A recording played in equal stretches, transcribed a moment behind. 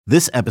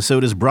This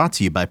episode is brought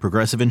to you by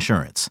Progressive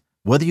Insurance.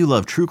 Whether you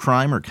love true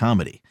crime or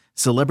comedy,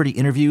 celebrity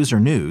interviews or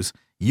news,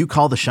 you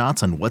call the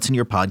shots on what's in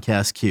your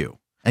podcast queue.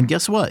 And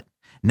guess what?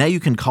 Now you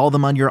can call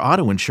them on your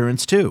auto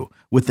insurance too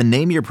with the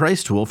Name Your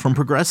Price tool from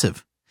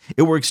Progressive.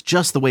 It works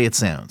just the way it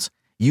sounds.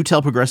 You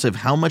tell Progressive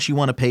how much you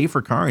want to pay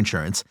for car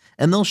insurance,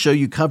 and they'll show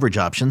you coverage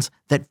options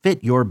that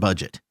fit your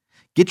budget.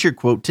 Get your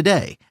quote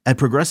today at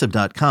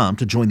Progressive.com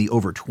to join the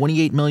over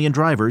 28 million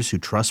drivers who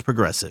trust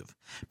Progressive.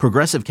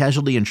 Progressive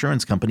Casualty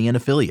Insurance Company and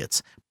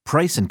Affiliates.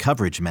 Price and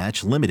coverage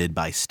match limited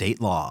by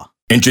state law.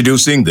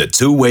 Introducing the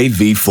two-way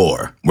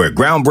V4, where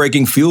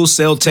groundbreaking fuel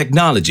cell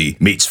technology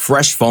meets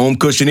fresh foam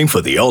cushioning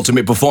for the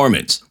ultimate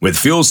performance. With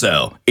fuel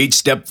cell, each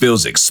step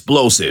feels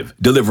explosive,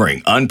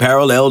 delivering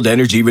unparalleled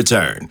energy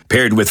return.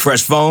 Paired with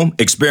fresh foam,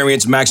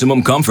 experience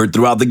maximum comfort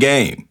throughout the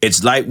game.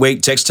 Its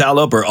lightweight textile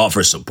upper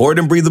offers support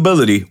and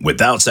breathability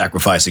without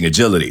sacrificing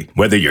agility.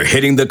 Whether you're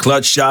hitting the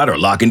clutch shot or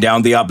locking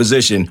down the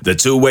opposition, the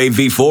two-way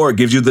V4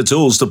 gives you the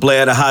tools to play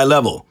at a high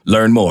level.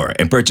 Learn more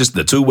and purchase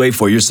the two-way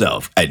for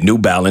yourself at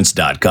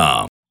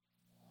newbalance.com.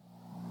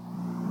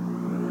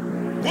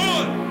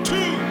 1, 2,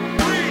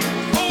 3,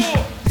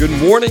 4. Good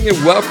morning and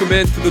welcome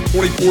into the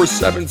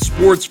 24/7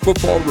 Sports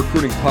Football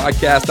Recruiting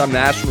Podcast. I'm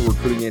National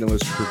Recruiting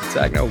Analyst Drew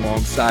Patagna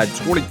alongside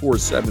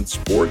 24/7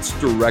 Sports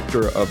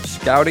Director of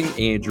Scouting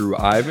Andrew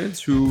Ivins,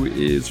 who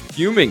is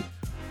fuming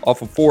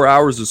off of 4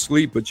 hours of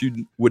sleep, but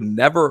you would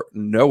never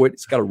know it.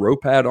 He's got a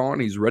rope hat on.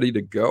 He's ready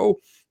to go.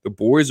 The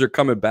boys are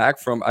coming back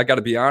from, I got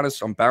to be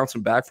honest, I'm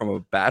bouncing back from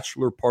a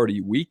bachelor party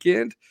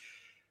weekend.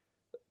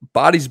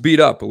 Body's beat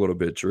up a little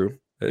bit, Drew.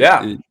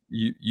 Yeah.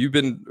 You've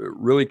been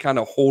really kind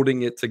of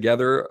holding it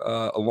together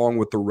along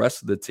with the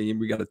rest of the team.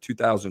 We got a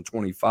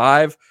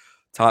 2025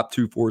 Top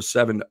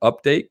 247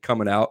 update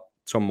coming out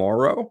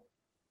tomorrow.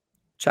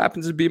 Which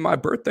happens to be my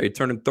birthday,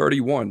 turning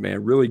 31,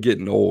 man. Really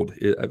getting old.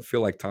 I feel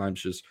like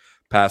time's just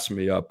passing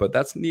me up, but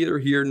that's neither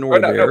here nor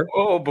there.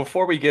 Oh,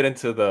 before we get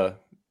into the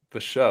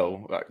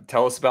show,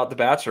 tell us about the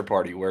bachelor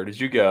party. Where did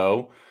you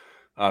go?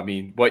 I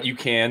mean, what you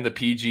can, the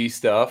PG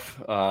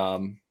stuff.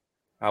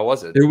 How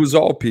was it? It was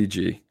all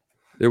PG.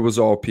 It was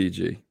all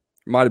PG.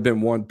 Might have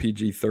been one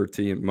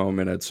PG-13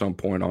 moment at some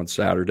point on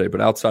Saturday,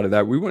 but outside of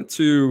that, we went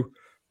to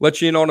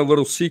let you in on a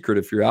little secret.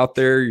 If you're out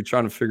there, you're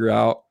trying to figure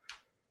out,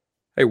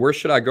 hey, where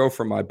should I go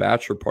for my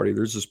bachelor party?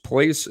 There's this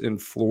place in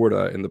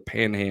Florida in the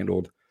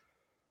Panhandle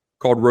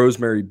called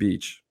Rosemary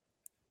Beach.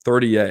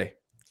 30A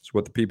is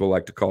what the people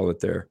like to call it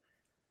there.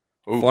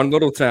 Ooh. Fun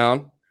little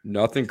town,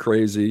 nothing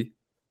crazy,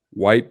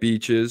 white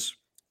beaches,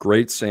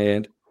 great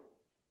sand.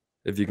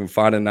 If you can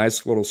find a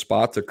nice little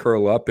spot to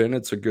curl up in,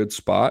 it's a good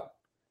spot.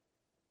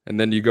 And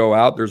then you go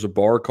out, there's a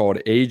bar called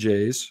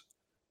AJ's.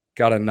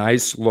 Got a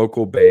nice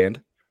local band.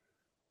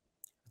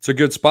 It's a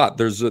good spot.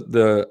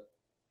 To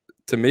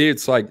me,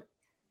 it's like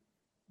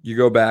you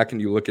go back and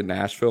you look at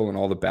Nashville and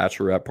all the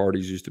bachelorette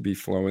parties used to be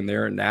flowing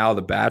there. And now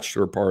the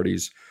bachelor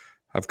parties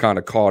have kind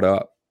of caught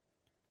up.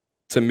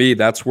 To me,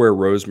 that's where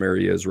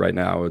Rosemary is right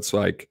now. It's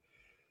like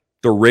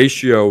the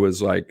ratio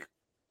is like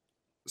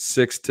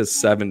 6 to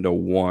 7 to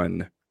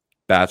 1.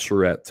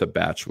 Bachelorette to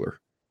bachelor.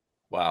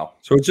 Wow.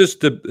 So it's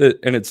just,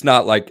 and it's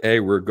not like, hey,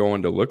 we're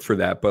going to look for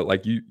that, but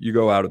like you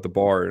go out at the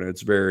bar and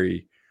it's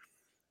very,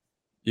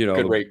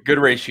 good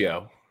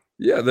ratio.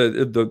 Yeah.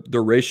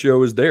 The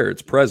ratio is there.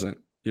 It's present.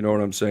 You know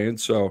what I'm saying?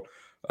 So,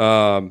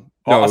 it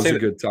was a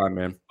good time,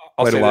 man.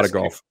 Played a lot of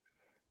golf.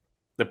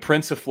 The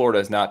Prince of Florida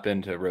has not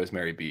been to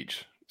Rosemary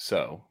Beach.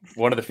 So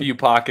one of the few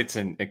pockets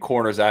and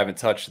corners I haven't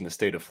touched in the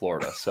state of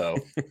Florida. So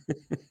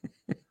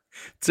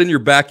it's in your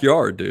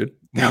backyard, dude.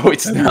 No,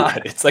 it's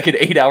not. It's like an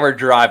 8-hour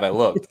drive. I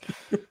looked.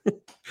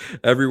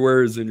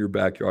 Everywhere is in your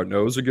backyard.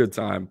 No, it was a good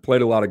time.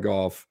 Played a lot of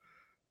golf.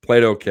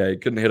 Played okay.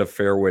 Couldn't hit a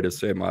fairway to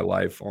save my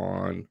life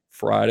on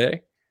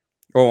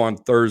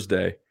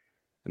Thursday.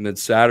 And then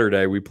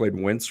Saturday, we played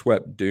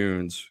Windswept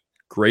Dunes.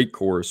 Great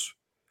course.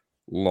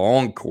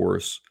 Long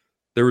course.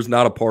 There was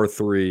not a par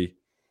 3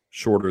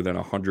 shorter than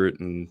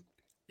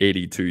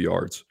 182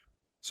 yards.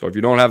 So if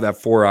you don't have that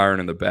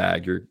 4-iron in the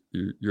bag, you're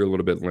a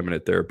little bit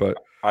limited there. But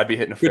I'd be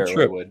hitting a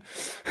fairway.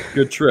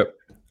 Good trip.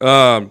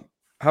 How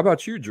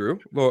about you, Drew? A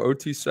little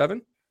OT7?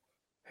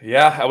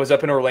 Yeah, I was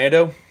up in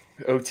Orlando,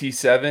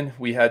 OT7.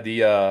 We had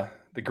the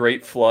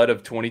great flood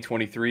of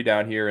 2023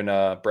 down here in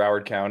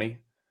Broward County.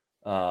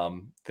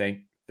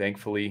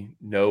 Thankfully,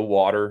 no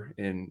water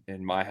in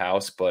my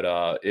house,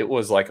 but it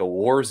was like a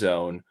war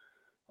zone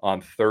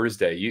on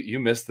Thursday. You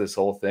missed this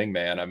whole thing,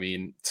 man. I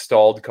mean,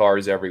 stalled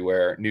cars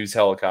everywhere, news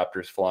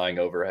helicopters flying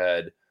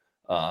overhead,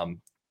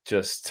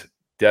 just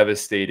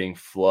devastating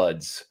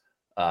floods.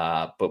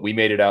 But we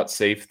made it out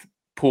safe.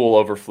 Pool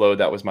overflowed.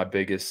 That was my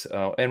biggest,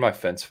 and my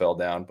fence fell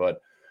down, but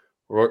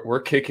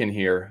we're kicking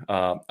here.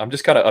 I'm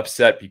just kind of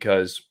upset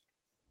because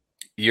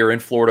you're in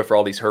Florida for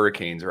all these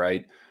hurricanes,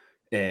 right?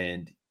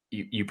 And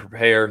you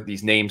prepare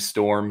these named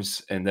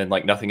storms and then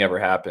like nothing ever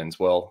happens.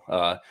 Well,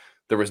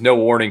 there was no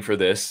warning for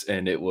this,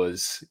 and it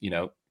was,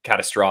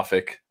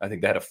 catastrophic. I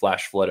think they had a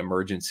flash flood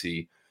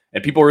emergency,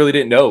 and people really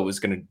didn't know it was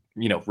going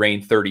to,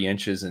 rain 30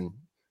 inches in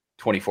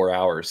 24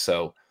 hours.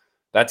 So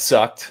that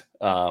sucked.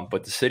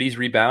 But the city's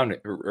rebounding.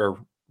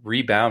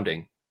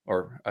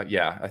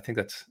 Yeah, I think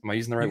that's. Am I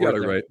using the right You got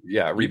word it there? right. Yeah, You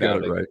got it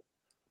rebounding. right.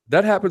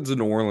 That happens in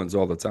New Orleans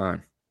all the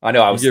time. I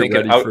know. I You was get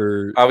thinking. ready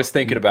for I was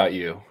thinking you, about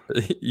you.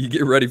 you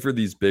get ready for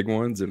these big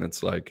ones, and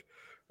it's like,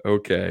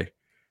 okay,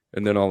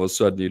 and then all of a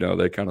sudden,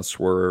 they kind of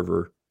swerve,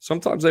 or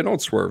sometimes they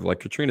don't swerve. Like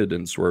Katrina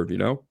didn't swerve,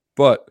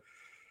 But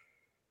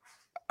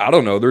I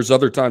don't know. There's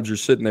other times you're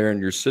sitting there and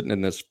you're sitting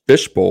in this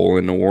fishbowl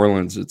in New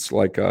Orleans. It's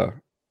like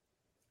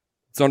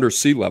it's under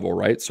sea level,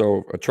 right?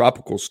 So a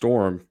tropical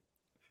storm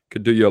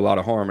could do you a lot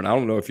of harm. And I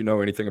don't know if you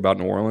know anything about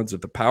New Orleans.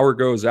 If the power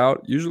goes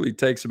out, usually it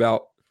takes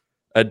about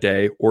a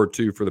day or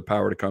two for the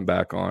power to come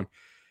back on.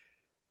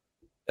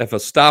 If a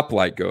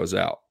stoplight goes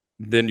out,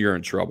 then you're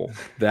in trouble.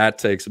 That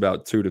takes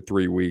about 2 to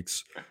 3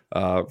 weeks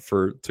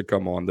to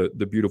come on.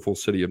 The beautiful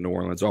city of New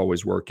Orleans,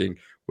 always working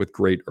with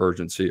great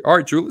urgency. All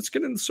right, Drew, let's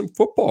get into some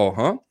football,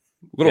 huh?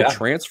 Little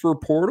transfer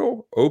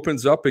portal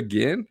opens up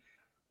again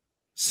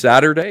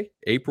Saturday,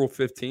 April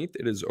 15th.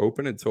 It is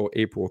open until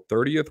April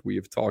 30th. We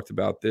have talked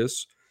about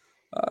this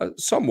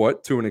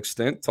somewhat to an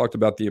extent, talked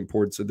about the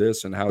importance of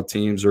this and how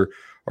teams are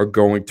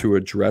going to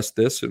address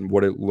this and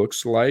what it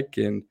looks like.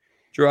 And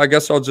Drew, I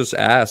guess I'll just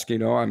ask,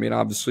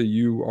 obviously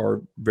you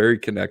are very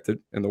connected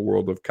in the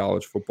world of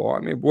college football. I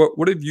mean,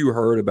 what have you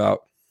heard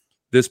about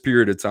this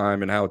period of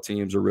time and how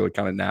teams are really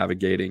kind of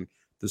navigating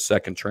the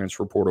second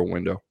transfer portal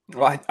window?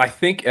 Well, I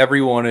think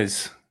everyone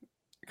is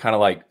kind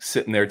of like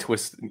sitting there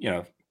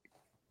twisting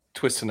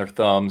their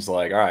thumbs,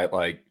 like, all right,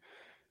 like,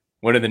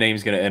 when are the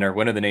names going to enter?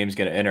 When are the names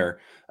going to enter?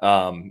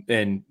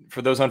 And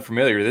for those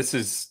unfamiliar, this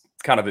is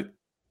kind of the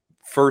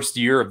first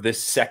year of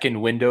this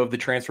second window of the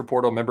transfer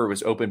portal. Remember, it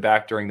was open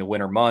back during the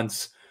winter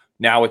months.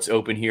 Now it's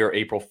open here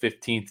April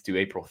 15th to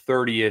April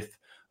 30th.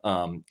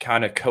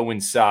 Kind of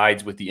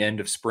coincides with the end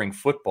of spring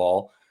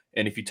football.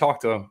 And if you talk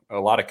to a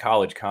lot of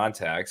college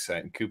contacts,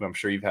 and Coop, I'm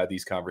sure you've had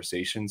these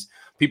conversations,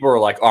 people are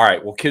like, all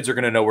right, well, kids are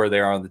going to know where they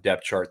are on the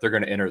depth chart. They're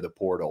going to enter the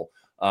portal.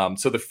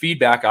 So the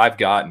feedback I've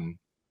gotten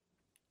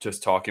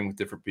just talking with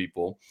different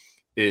people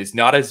is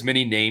not as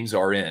many names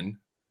are in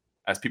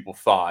as people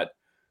thought.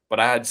 But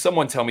I had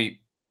someone tell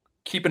me,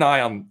 keep an eye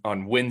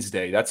on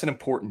Wednesday. That's an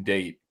important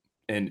date.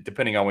 And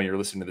depending on when you're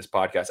listening to this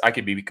podcast, I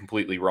could be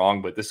completely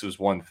wrong, but this was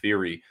one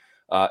theory.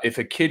 If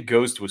a kid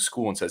goes to a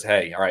school and says,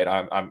 hey, all right,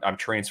 I'm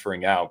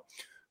transferring out,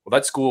 well,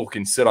 that school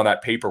can sit on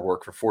that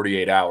paperwork for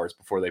 48 hours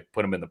before they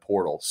put them in the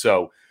portal.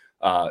 So,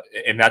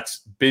 and that's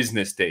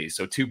business days.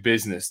 So 2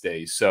 business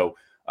days. So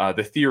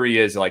the theory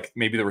is, like,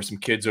 maybe there were some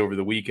kids over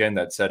the weekend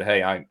that said,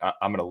 hey, I'm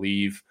going to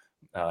leave.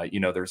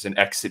 There's an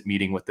exit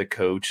meeting with the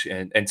coach,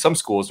 and some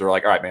schools are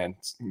like, all right, man,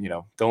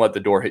 don't let the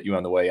door hit you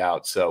on the way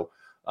out. So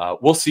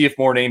we'll see if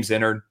more names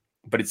entered,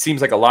 but it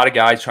seems like a lot of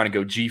guys trying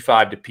to go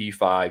G5 to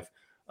P5.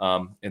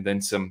 And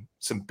then some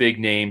big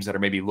names that are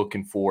maybe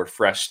looking for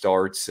fresh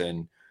starts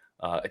and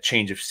a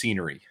change of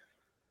scenery.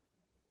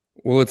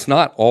 Well, it's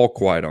not all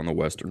quiet on the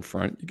Western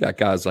Front. You got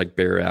guys like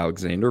Barry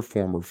Alexander,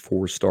 former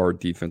 4-star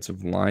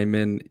defensive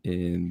lineman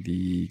in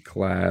the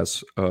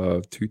class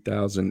of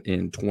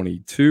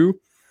 2022,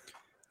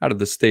 out of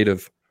the state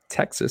of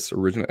Texas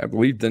originally. I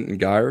believe Denton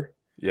Geyer.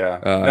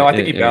 Yeah. No, I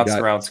think he bounced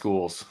around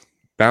schools.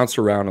 Bounced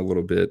around a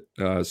little bit.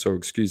 So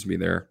excuse me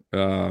there.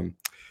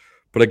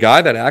 But a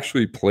guy that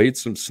actually played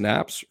some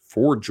snaps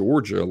for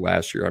Georgia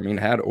last year. I mean,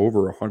 had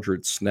over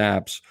 100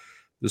 snaps.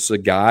 This is a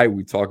guy,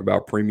 we talk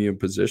about premium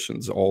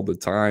positions all the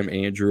time,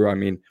 Andrew. I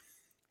mean,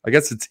 I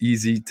guess it's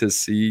easy to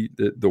see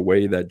the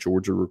way that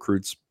Georgia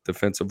recruits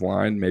defensive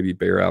line, maybe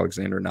Bear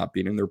Alexander not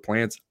being in their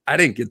plans. I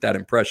didn't get that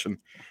impression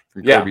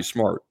from Kirby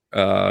Smart.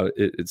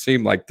 It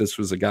seemed like this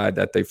was a guy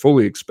that they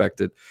fully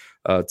expected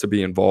to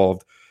be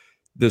involved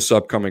this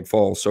upcoming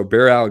fall. So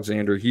Bear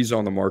Alexander, he's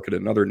on the market.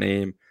 Another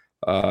name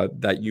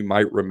that you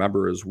might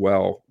remember as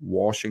well,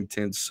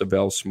 Washington's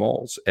Savell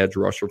Smalls, edge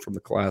rusher from the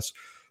class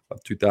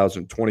of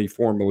 2020,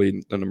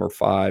 formerly the number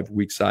 5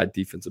 weak side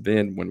defensive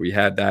end when we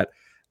had that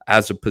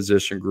as a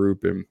position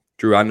group. And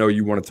Drew, I know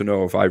you wanted to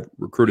know if I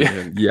recruited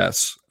him.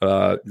 Yes.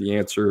 The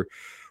answer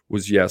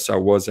was yes. I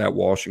was at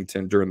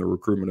Washington during the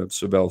recruitment of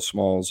Savell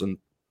Smalls. And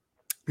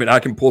I mean, I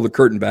can pull the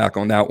curtain back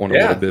on that one a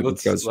little bit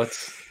because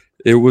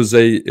it was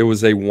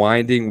a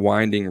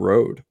winding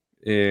road.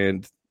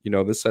 And,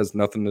 this has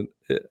nothing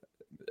to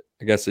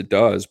I guess it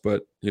does,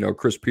 but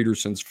Chris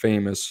Peterson's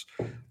famous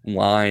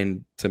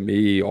line to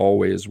me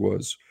always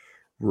was,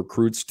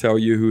 recruits tell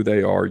you who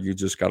they are, you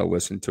just got to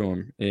listen to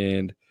them.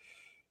 And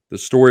the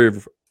story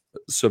of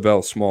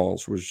Savell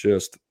Smalls was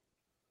just,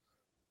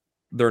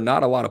 there are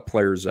not a lot of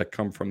players that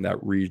come from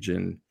that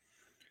region.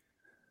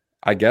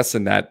 I guess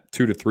in that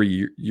 2 to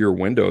 3 year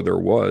window there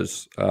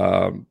was,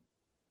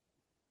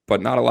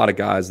 but not a lot of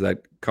guys that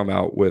come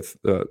out with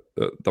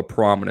the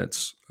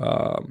prominence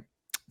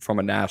from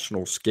a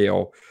national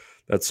scale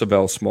that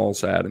Savell Smalls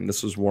had. And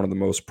this was one of the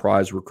most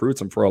prized recruits.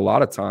 And for a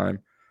lot of time,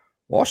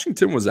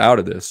 Washington was out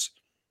of this.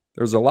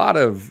 There's a lot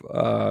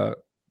of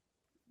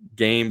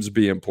games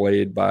being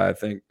played by, I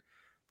think,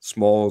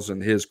 Smalls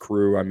and his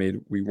crew. I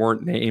mean, we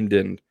weren't named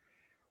in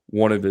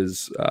one of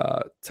his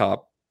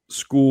top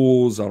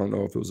schools. I don't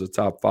know if it was a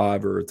top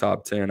 5 or a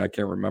top 10. I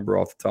can't remember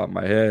off the top of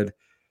my head.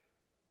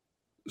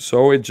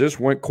 So it just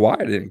went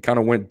quiet and kind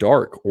of went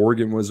dark.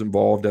 Oregon was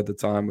involved at the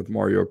time with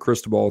Mario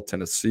Cristobal.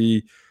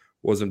 Tennessee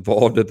was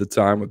involved at the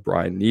time with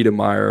Brian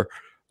Niedermeyer.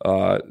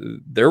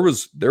 There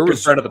was a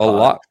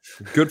lot.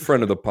 Good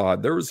friend of the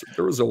pod. There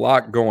was a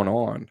lot going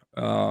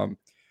on.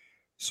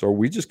 So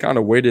we just kind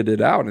of waited it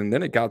out, and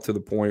then it got to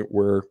the point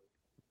where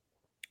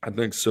I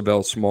think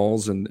Savell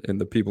Smalls and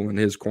the people in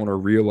his corner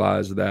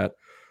realized that,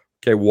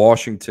 okay,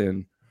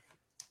 Washington,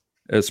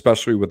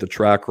 especially with the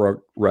track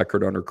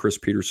record under Chris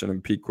Peterson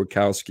and Pete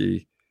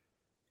Kwiatkowski,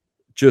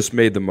 just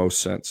made the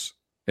most sense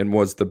and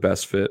was the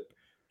best fit.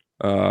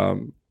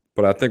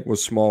 But I think with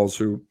Smalls,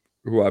 who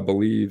I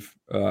believe,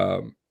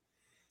 there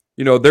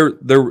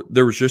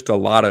was just a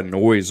lot of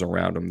noise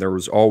around him. There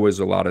was always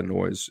a lot of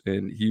noise,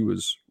 and he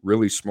was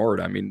really smart.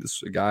 I mean,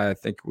 this guy I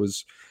think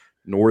was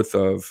north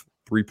of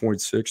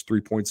 3.6,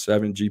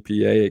 3.7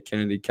 GPA at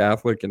Kennedy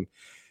Catholic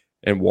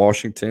and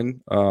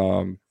Washington.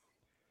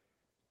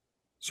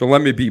 So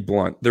let me be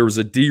blunt. There was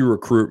a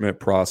de-recruitment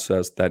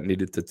process that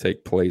needed to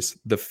take place.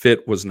 The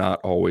fit was not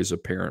always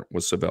apparent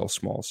with Savell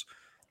Smalls.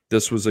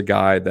 This was a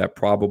guy that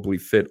probably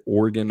fit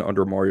Oregon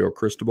under Mario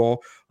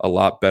Cristobal a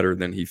lot better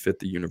than he fit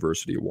the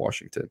University of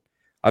Washington.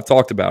 I've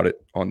talked about it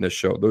on this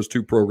show. Those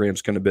two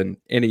programs couldn't have been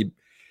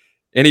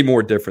any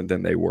more different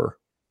than they were.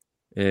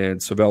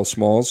 And Savell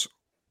Smalls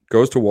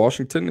goes to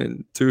Washington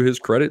and, to his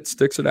credit,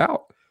 sticks it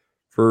out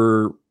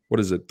for,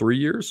 3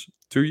 years,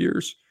 2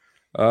 years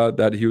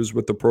that he was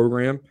with the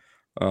program.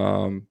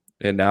 And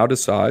now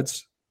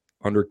decides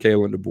under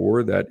Kalen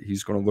DeBoer that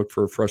he's going to look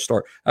for a fresh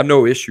start. I have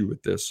no issue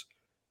with this.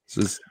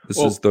 This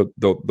is the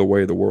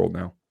way of the world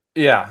now.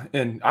 Yeah,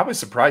 and I was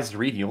surprised to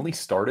read he only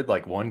started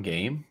like one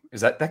game.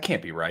 That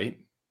can't be right?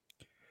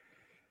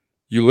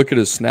 You look at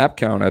his snap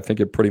count, I think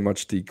it pretty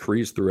much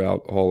decreased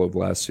throughout all of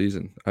last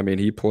season. I mean,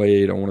 he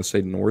played, I want to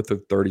say, north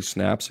of 30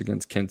 snaps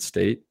against Kent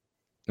State.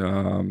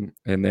 And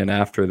then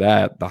after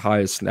that, the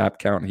highest snap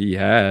count he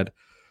had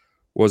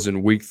was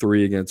in week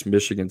 3 against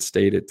Michigan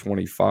State at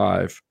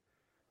 25.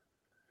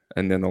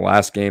 And then the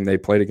last game they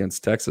played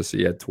against Texas,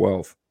 he had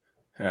 12.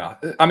 Yeah.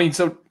 I mean,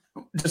 so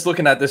just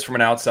looking at this from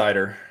an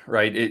outsider,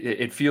 right,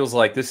 it feels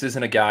like this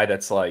isn't a guy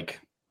that's like,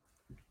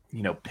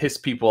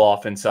 pissed people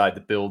off inside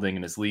the building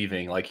and is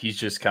leaving. Like, he's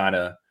just kind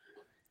of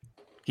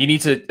 – he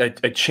needs a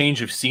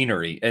change of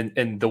scenery.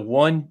 And the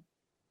one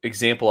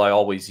example I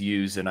always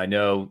use, and I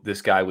know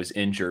this guy was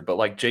injured, but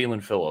like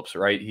Jalen Phillips,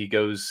 right? He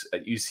goes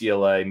at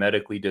UCLA,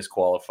 medically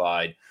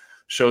disqualified,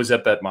 shows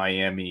up at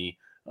Miami,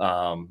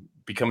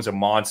 becomes a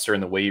monster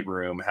in the weight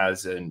room,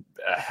 has a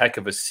heck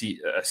of a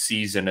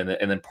season, and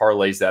then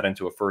parlays that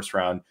into a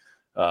first-round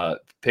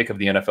pick of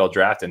the NFL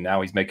draft, and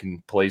now he's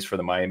making plays for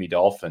the Miami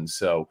Dolphins.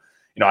 So,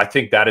 I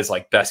think that is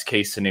like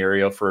best-case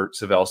scenario for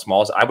Savell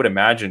Smalls. I would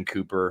imagine,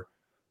 Cooper,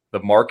 the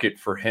market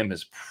for him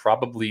is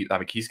probably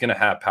 – he's going to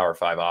have Power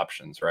 5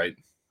 options, right?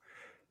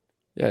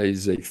 Yeah,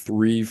 he's a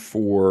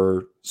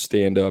 3-4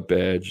 stand-up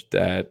edge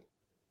that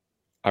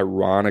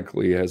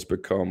ironically has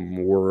become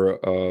more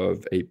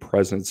of a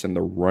presence in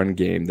the run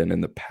game than in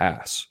the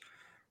pass,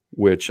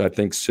 which I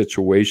think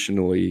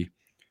situationally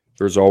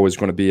there's always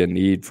going to be a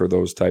need for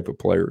those type of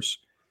players.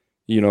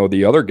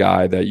 The other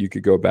guy that you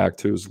could go back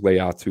to is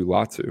Leatu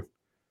Latu,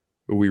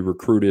 who we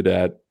recruited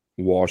at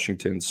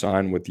Washington,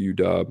 signed with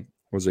UW,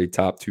 was a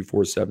top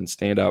 247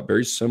 standout,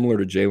 very similar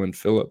to Jalen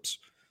Phillips,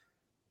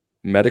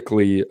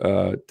 medically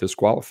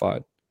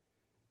disqualified.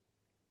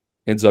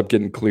 Ends up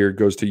getting cleared,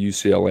 goes to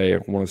UCLA.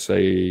 I want to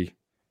say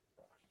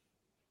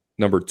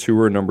number 2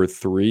 or number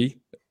 3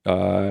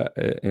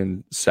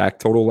 in sack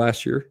total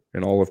last year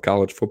in all of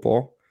college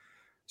football.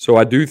 So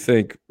I do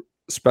think,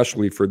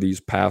 especially for these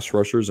pass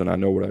rushers, and I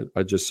know what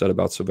I just said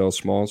about Savell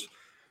Smalls,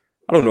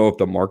 I don't know if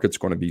the market's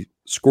going to be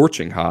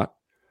scorching hot,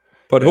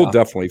 but he'll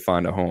definitely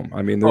find a home.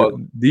 I mean,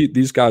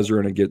 these guys are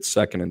going to get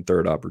second and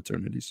third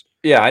opportunities.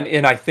 Yeah,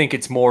 and I think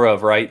it's more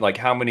of, right, like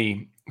how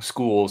many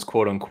schools,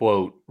 quote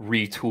unquote,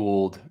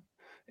 retooled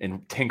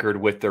and tinkered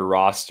with their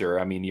roster.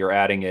 I mean, you're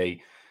adding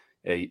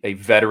a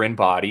veteran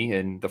body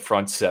in the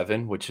front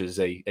 7, which is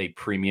a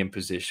premium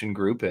position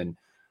group. And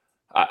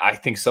I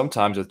think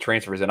sometimes with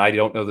transfers, and I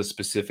don't know the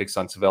specifics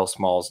on Savell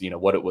Smalls,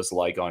 what it was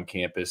like on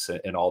campus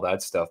and all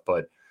that stuff,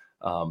 but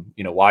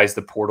why is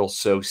the portal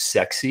so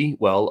sexy?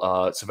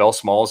 Well, Savell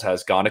Smalls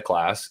has gone to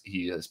class.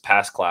 He has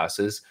passed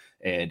classes,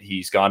 and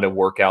he's gone to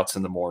workouts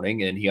in the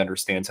morning, and he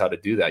understands how to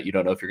do that. You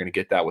don't know if you're going to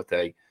get that with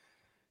a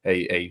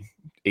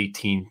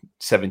 18,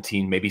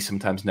 17, maybe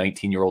sometimes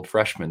 19-year-old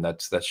freshman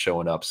that's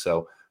showing up.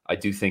 So I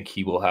do think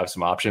he will have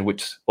some option.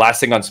 Which, last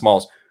thing on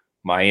Smalls,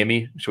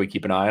 Miami, should we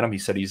keep an eye on him? He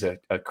said he's a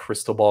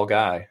crystal ball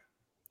guy.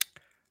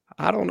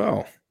 I don't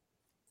know.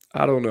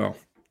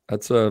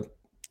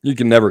 You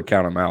can never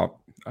count him out.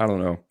 I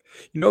don't know.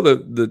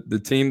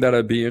 The team that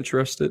I'd be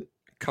interested,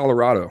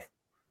 Colorado.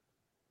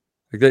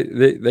 Like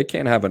they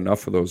can't have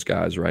enough of those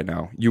guys right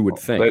now. You would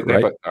think,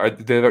 right?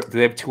 Do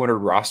they have 200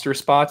 roster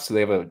spots? Do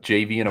they have a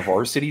JV and a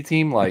varsity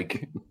team?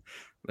 Like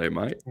they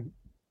might.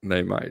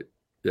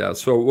 Yeah,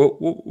 so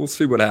we'll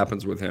see what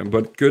happens with him,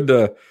 but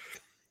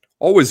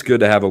always good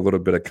to have a little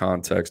bit of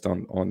context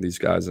on these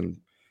guys, and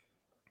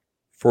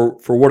for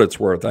what it's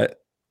worth,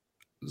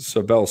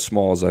 Savell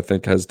Smalls, I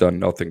think, has done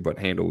nothing but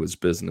handle his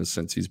business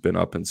since he's been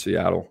up in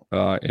Seattle,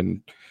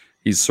 and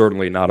he's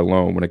certainly not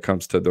alone when it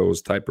comes to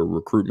those type of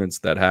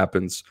recruitments that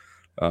happens.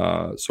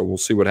 So we'll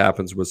see what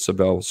happens with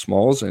Savell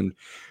Smalls, and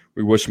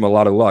we wish him a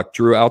lot of luck.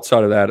 Drew,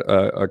 outside of that,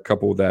 a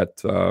couple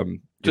that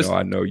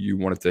I know you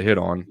wanted to hit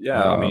on.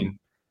 Yeah, I mean,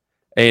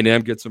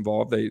 A&M gets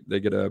involved. They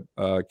get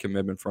a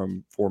commitment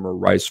from former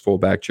Rice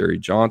fullback Jerry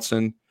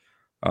Johnson.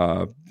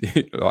 How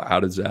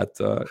does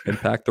that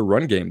impact the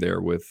run game there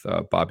with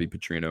Bobby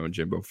Petrino and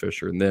Jimbo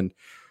Fisher? And then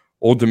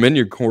Old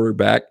Dominion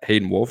quarterback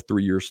Hayden Wolf,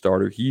 3-year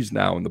starter. He's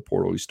now in the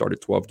portal. He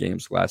started 12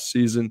 games last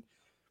season.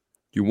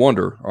 You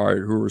wonder, all right,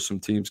 who are some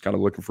teams kind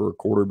of looking for a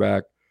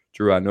quarterback?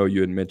 Drew, I know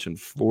you had mentioned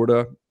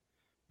Florida.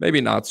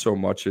 Maybe not so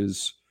much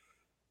as,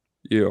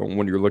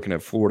 when you're looking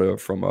at Florida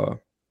from,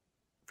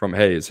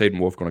 hey, is Hayden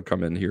Wolf going to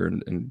come in here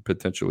and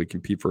potentially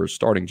compete for a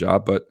starting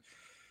job? But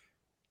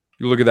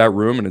you look at that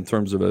room, and in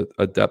terms of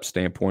a depth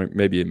standpoint,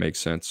 maybe it makes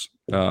sense.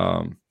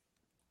 But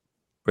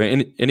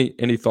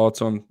any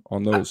thoughts on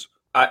those?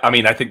 I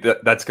mean, I think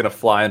that's going to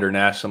fly under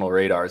national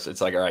radars. It's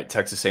like, all right,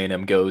 Texas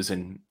A&M goes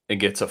and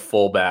gets a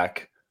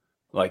fullback.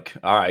 Like,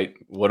 all right,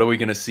 what are we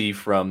going to see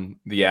from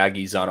the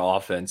Aggies on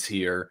offense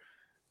here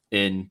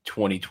in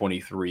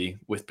 2023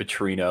 with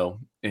Petrino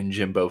and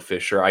Jimbo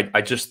Fisher?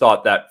 I just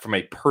thought that from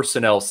a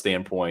personnel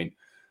standpoint,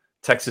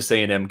 Texas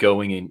A&M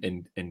going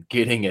and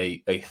getting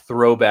a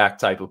throwback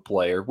type of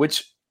player,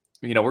 which,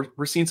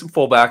 we're seeing some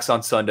fullbacks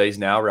on Sundays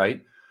now,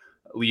 right?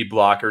 Lead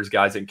blockers,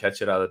 guys that can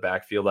catch it out of the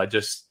backfield. I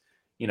just,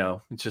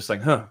 it's just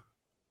like,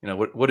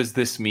 what does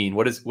this mean?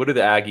 What do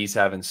the Aggies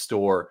have in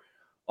store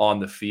on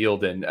the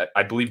field? And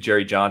I believe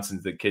Jerry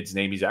Johnson's the kid's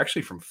name. He's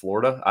actually from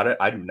Florida.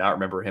 I do not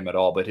remember him at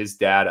all, but his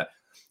dad,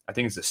 I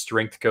think, is a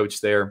strength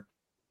coach there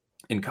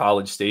in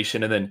College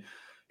Station. And then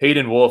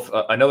Hayden Wolf,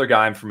 another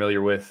guy I'm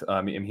familiar with.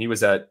 He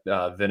was at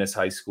Venice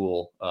High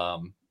School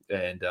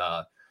and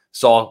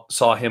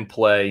saw him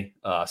play,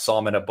 saw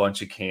him in a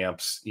bunch of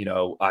camps.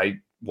 I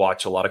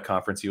watch a lot of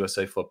Conference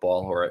USA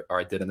football, or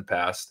I did in the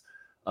past,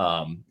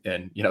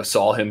 and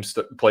saw him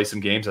play some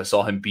games. I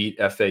saw him beat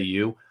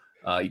FAU.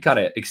 He kind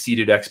of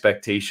exceeded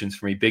expectations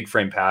for me. Big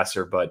frame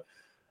passer, but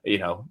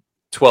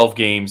 12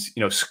 games.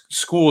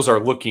 Schools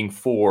are looking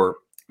for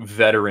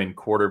veteran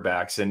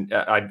quarterbacks, and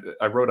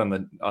I wrote on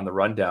the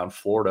rundown,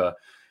 Florida,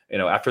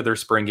 after their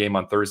spring game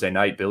on Thursday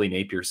night, Billy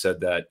Napier said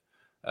that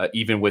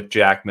even with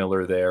Jack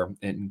Miller there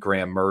and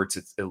Graham Mertz,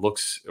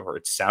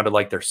 it sounded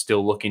like they're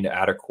still looking to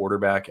add a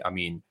quarterback. I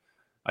mean,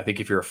 I think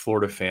if you're a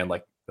Florida fan,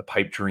 like, the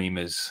pipe dream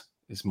is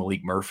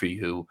Malik Murphy,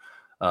 who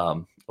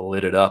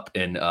lit it up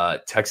in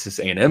Texas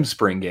A&M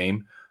spring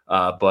game.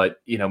 But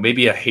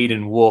maybe a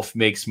Hayden Wolf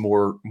makes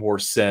more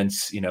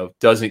sense.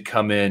 Doesn't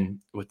come in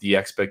with the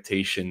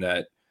expectation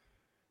that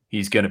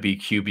he's going to be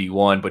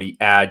QB1, but he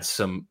adds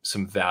some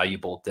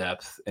valuable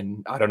depth.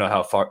 And I don't know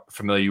how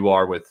familiar you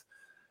are with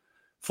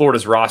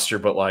Florida's roster,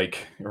 but it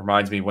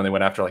reminds me when they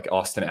went after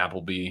Austin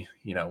Appleby,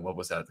 what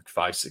was that,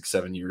 5, 6,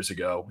 7 years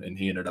ago, and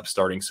he ended up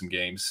starting some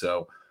games.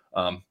 So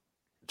I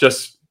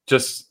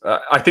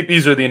think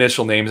these are the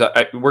initial names.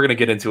 We're going to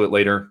get into it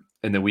later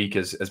in the week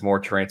as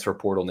more transfer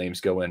portal names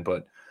go in,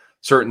 but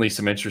certainly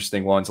some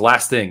interesting ones.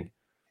 Last thing,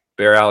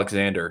 Bear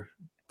Alexander.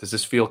 Does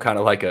this feel kind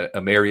of like a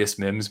Marius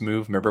Mims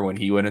move? Remember when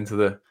he went into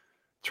the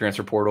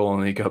transfer portal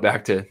and he go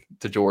back to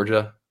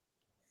Georgia?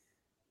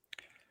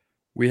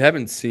 We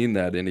haven't seen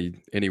that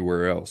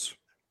anywhere else.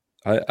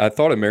 I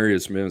thought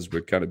Marius Mims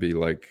would kind of be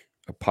like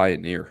a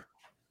pioneer,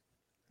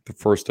 the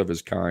first of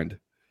his kind.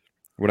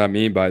 What I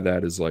mean by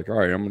that is all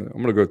right, I'm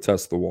gonna go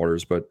test the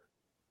waters, but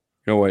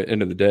at the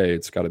end of the day,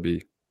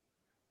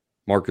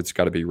 market's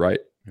got to be right,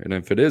 and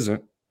if it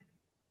isn't,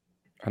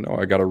 I know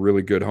I got a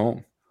really good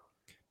home.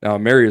 Now,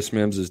 Marius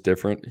Mims is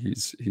different.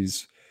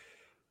 He's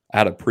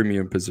at a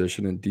premium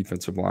position, and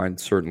defensive line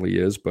certainly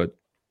is, but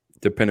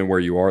depending where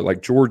you are,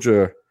 like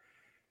Georgia,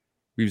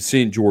 we've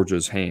seen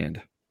Georgia's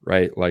hand,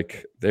 right?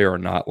 They are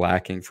not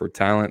lacking for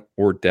talent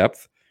or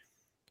depth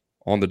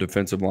on the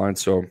defensive line.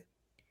 So,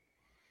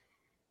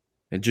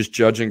 and just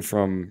judging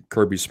from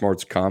Kirby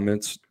Smart's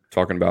comments,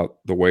 talking about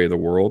the way of the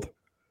world,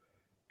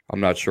 I'm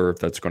not sure if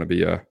that's going to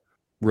be a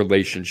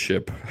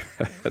relationship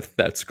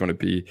that's going to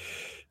be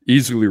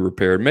easily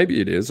repaired.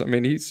 Maybe it is. I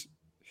mean,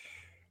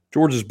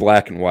 Georgia's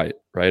black and white,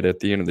 right? At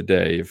the end of the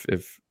day,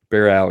 if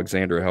Bear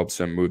Alexander helps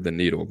them move the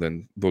needle,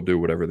 then they'll do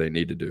whatever they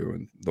need to do,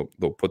 and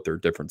they'll put their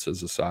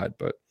differences aside.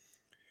 But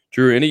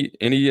Drew, any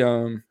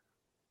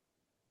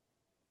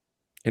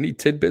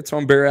tidbits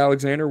on Bear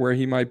Alexander where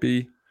he might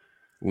be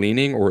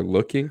leaning or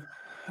looking?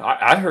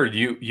 I heard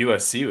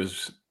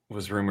USC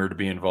was rumored to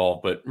be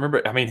involved, but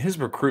remember, I mean, his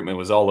recruitment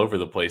was all over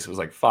the place. It was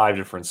 5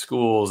 different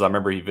schools. I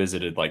remember he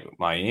visited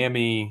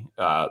Miami.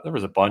 There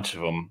was a bunch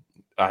of them.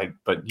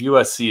 But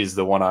USC is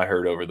the one I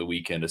heard over the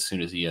weekend as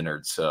soon as he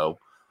entered. So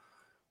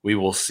we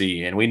will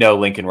see. And we know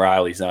Lincoln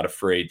Riley's not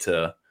afraid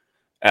to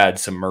add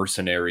some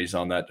mercenaries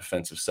on that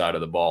defensive side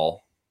of the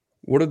ball.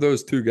 What do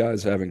those two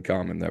guys have in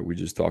common that we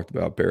just talked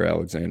about, Bear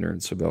Alexander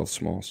and Savell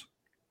Smalls?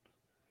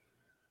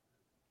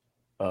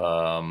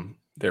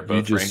 They're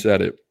both You just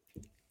said it.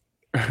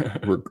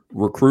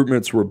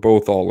 Recruitments were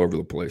both all over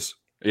the place.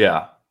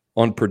 Yeah.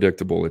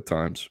 Unpredictable at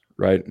times,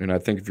 right? And I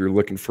think if you're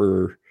looking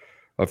for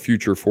a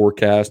future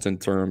forecast in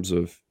terms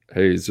of,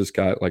 hey, is this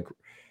guy like,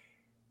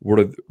 what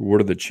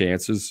are the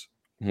chances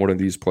one of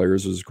these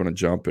players is going to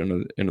jump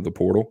into the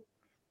portal?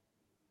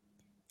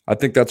 I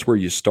think that's where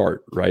you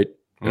start, right?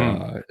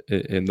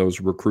 And those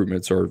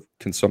recruitments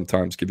can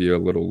sometimes give you a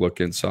little look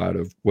inside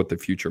of what the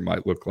future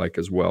might look like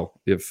as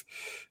well, if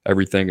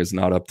everything is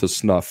not up to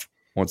snuff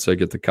once they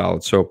get to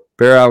college. So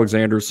Bear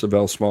Alexander,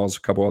 Savell Smalls,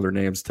 a couple other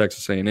names,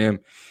 Texas A&M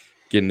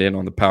getting in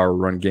on the power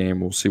run game.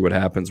 We'll see what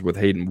happens with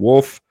Hayden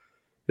Wolf.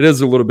 It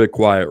is a little bit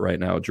quiet right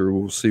now, Drew.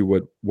 We'll see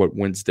what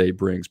Wednesday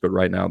brings, but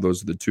right now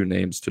those are the two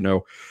names to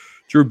know.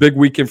 Drew, big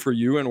weekend for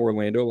you in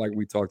Orlando, like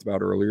we talked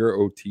about earlier,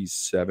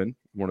 OT7,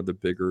 one of the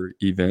bigger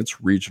events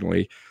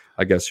regionally,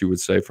 I guess you would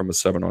say, from a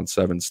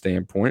 7-on-7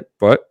 standpoint.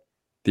 But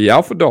the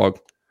alpha dog,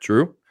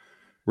 Drew,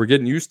 we're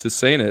getting used to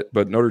saying it,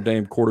 but Notre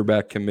Dame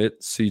quarterback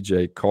commit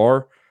CJ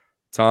Carr,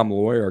 Tom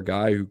Loy, our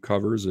guy who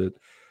covers it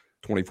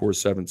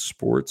 24/7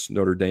 Sports,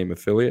 Notre Dame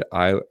affiliate,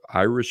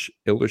 Irish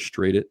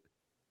Illustrated.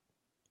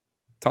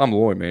 Tom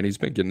Loy, man, he's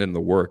been getting in the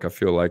work. I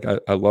feel like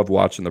I love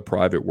watching the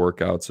private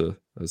workouts of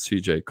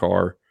CJ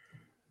Carr.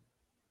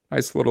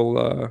 Nice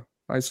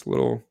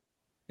little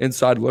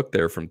inside look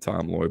there from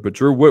Tom Loy. But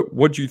Drew,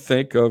 what'd you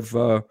think of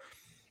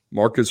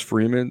Marcus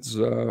Freeman's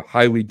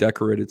highly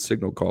decorated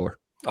signal caller?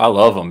 I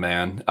love him,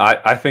 man.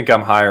 I think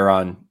I'm higher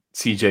on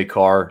CJ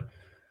Carr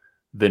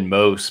than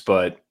most,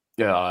 but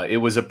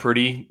it was a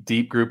pretty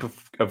deep group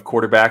of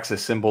quarterbacks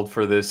assembled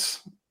for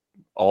this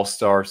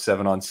all-star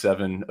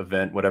 7-on-7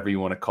 event, whatever you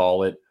want to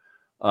call it.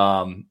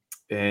 And,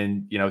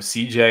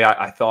 CJ,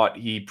 I thought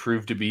he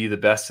proved to be the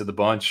best of the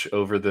bunch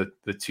over the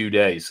 2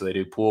 days. So they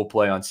do pool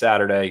play on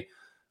Saturday,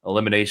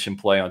 elimination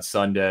play on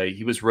Sunday.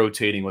 He was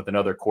rotating with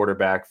another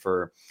quarterback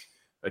for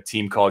a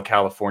team called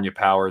California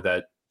Power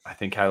that I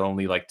think had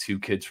only like 2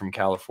 kids from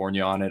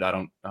California on it. I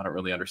don't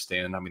really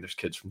understand. I mean, there's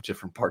kids from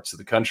different parts of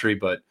the country,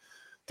 but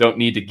don't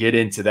need to get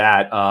into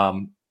that.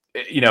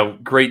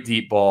 Great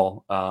deep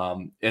ball.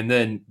 And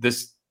then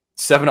this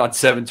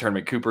 7-on-7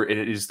 tournament, Cooper,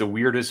 it is the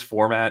weirdest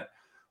format.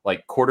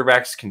 Like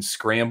quarterbacks can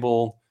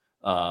scramble,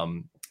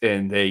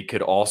 and they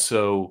could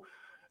also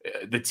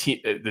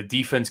the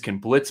defense can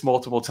blitz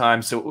multiple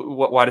times. So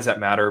why does that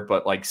matter?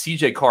 But like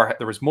CJ Carr,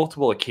 there was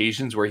multiple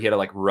occasions where he had to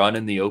like run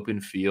in the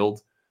open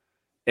field,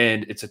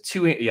 and it's it's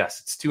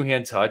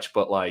 2-hand touch,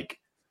 but like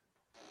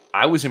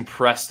I was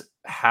impressed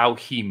how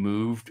he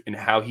moved and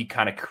how he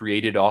kind of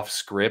created off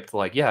script.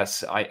 Like,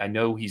 yes, I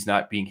know he's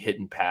not being hit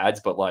in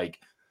pads, but like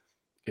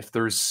if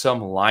there's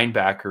some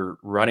linebacker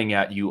running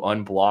at you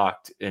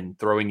unblocked and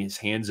throwing his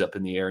hands up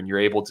in the air and you're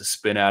able to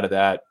spin out of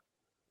that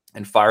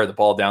and fire the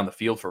ball down the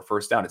field for a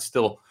first down, it's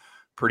still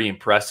pretty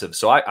impressive.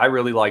 So I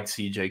really liked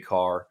CJ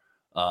Carr.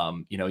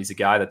 He's a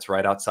guy that's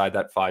right outside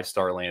that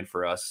 5-star land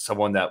for us,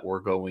 someone that we're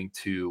going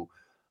to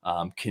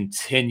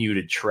continue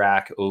to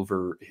track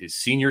over his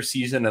senior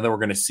season. And then we're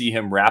going to see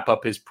him wrap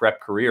up his prep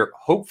career,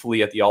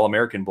 hopefully at the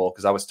All-American Bowl.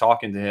 Cause I was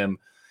talking to him,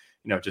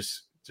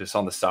 just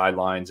on the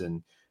sidelines, and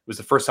it was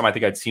the first time I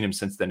think I'd seen him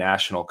since the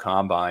National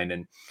Combine.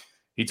 And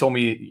he told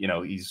me,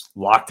 he's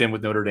locked in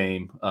with Notre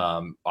Dame.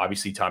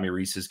 Obviously Tommy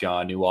Rees is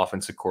gone, new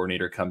offensive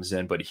coordinator comes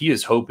in, but he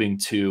is hoping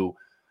to,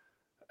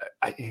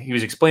 he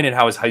was explaining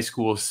how his high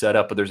school is set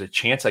up, but there's a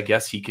chance, I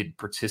guess, he could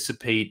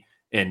participate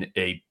in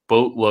a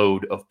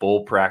boatload of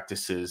bowl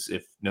practices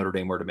if Notre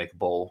Dame were to make a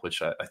bowl,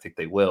 which I think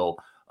they will,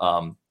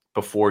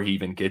 before he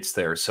even gets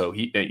there. So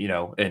he,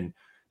 and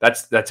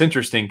that's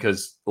interesting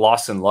because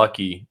Lawson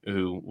Lucky,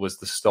 who was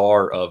the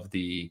star of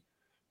the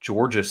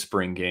Georgia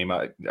spring game,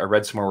 I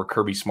read somewhere where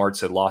Kirby Smart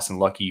said Lawson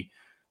Lucky,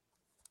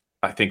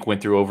 I think, went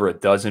through over a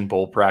dozen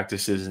bowl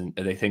practices, and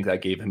they think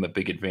that gave him a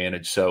big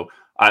advantage. So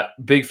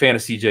big fan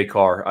of CJ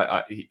Carr.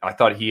 I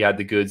thought he had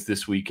the goods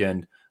this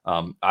weekend.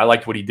 I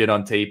liked what he did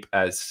on tape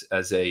as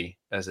a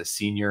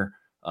senior,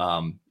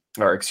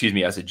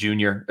 as a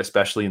junior,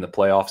 especially in the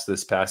playoffs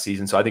this past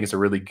season. So I think it's a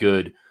really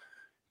good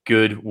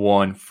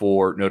one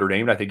for Notre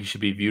Dame. And I think he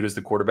should be viewed as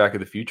the quarterback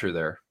of the future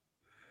there.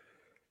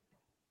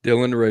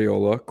 Dylan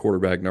Raiola,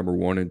 quarterback number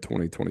 1 in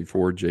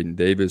 2024. Jaden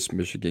Davis,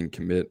 Michigan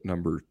commit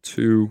number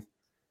 2.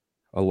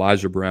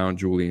 Elijah Brown,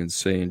 Julian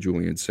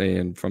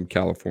Sayin from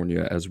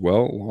California as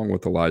well, along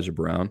with Elijah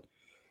Brown.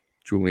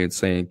 Julian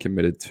Sayin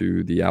committed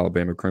to the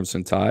Alabama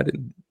Crimson Tide,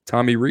 and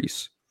Tommy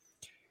Rees.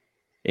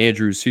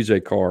 Andrew,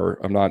 CJ Carr,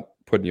 I'm not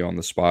putting you on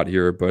the spot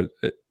here, but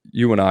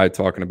you and I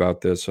talking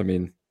about this, I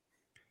mean,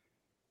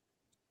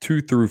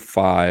 2 through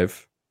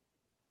 5,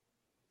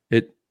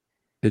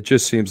 it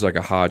just seems like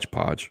a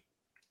hodgepodge,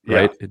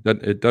 right? Yeah.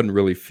 It doesn't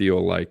really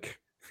feel like,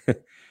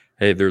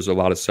 hey, there's a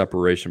lot of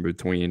separation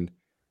between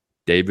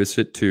Davis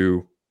at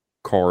 2,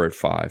 Carr at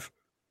 5.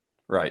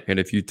 Right. And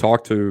if you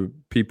talk to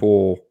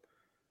people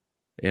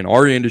in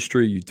our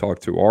industry, you talk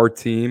to our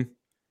team,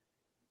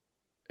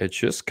 it's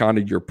just kind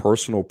of your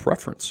personal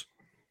preference.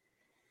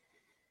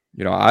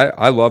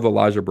 I love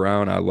Elijah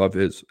Brown. I love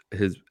his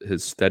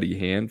steady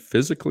hand.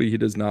 Physically, he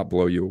does not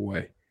blow you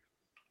away.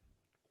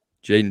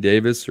 Jaden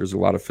Davis, there's a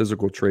lot of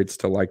physical traits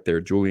to like there.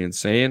 Julian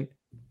Sand,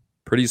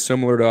 pretty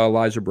similar to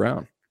Elijah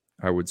Brown,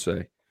 I would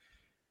say.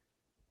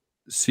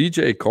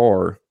 CJ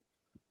Carr,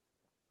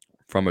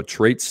 from a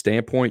trait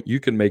standpoint, you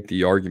can make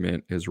the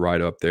argument is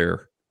right up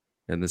there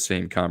in the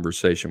same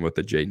conversation with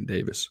the Jaden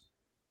Davis.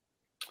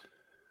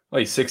 Well,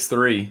 he's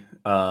 6'3",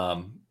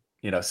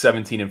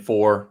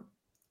 17-4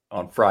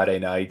 on Friday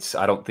nights.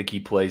 I don't think he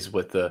plays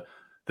with the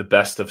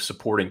best of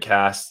supporting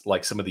cast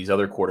like some of these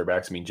other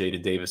quarterbacks. I mean,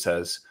 Jaden Davis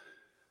has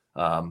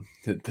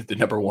the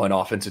number one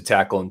offensive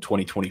tackle in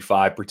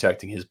 2025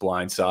 protecting his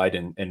blind side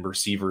and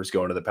receivers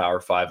going to the Power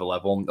 5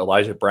 level.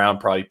 Elijah Brown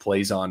probably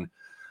plays on,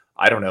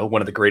 I don't know,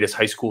 one of the greatest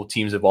high school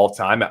teams of all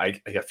time. I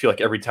feel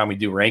like every time we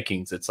do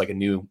rankings, it's like a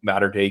new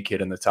Mater Dei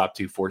kid in the top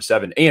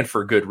 247, and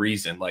for good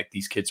reason. Like,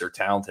 these kids are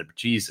talented, but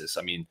Jesus,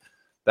 I mean,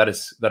 that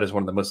is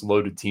one of the most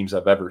loaded teams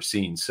I've ever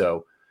seen.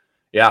 So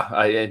yeah,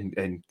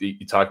 and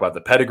you talk about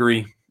the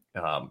pedigree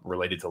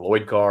related to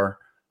Lloyd Carr,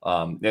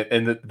 and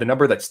the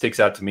number that sticks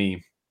out to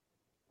me,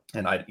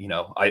 and I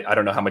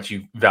don't know how much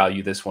you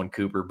value this one,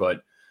 Cooper,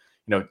 but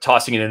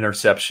tossing an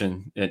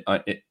interception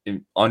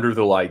in under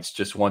the lights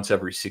just once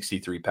every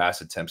 63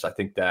 pass attempts, I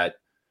think that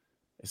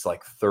is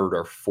like third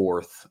or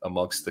fourth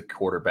amongst the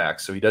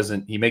quarterbacks. So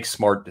he makes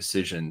smart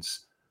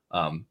decisions,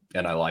 and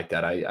I like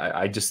that.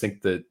 I just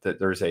think that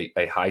there's a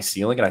high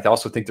ceiling, and I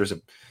also think there's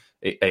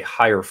a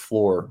higher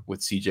floor with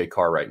CJ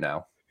Carr right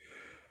now.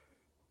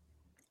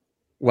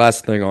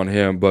 Last thing on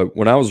him, but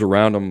when I was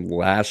around him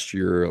last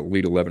year,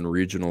 Elite 11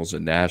 regionals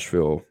in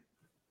Nashville,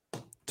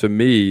 to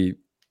me,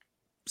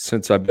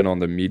 since I've been on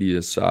the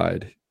media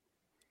side,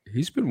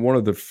 he's been one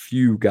of the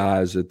few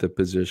guys at the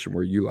position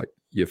where you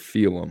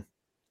feel him.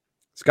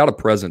 He's got a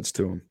presence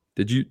to him.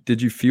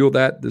 Did you feel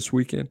that this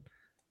weekend?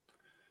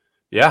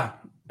 Yeah,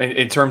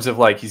 in terms of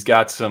like he's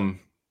got some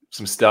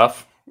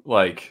stuff,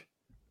 like,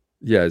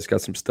 yeah, he's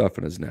got some stuff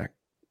in his neck.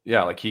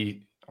 Yeah, like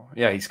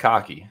he's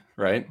cocky,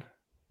 right?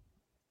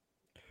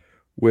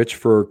 Which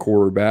for a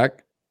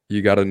quarterback,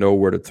 you got to know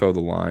where to toe the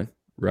line,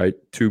 right?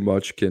 Too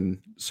much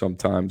can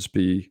sometimes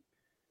be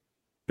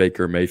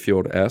Baker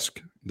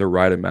Mayfield-esque. The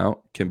right amount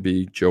can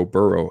be Joe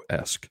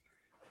Burrow-esque,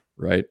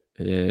 right?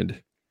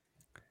 And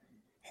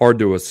hard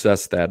to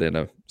assess that in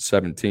a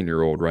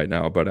 17-year-old right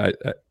now. But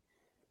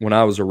when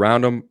I was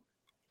around him,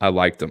 I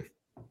liked him.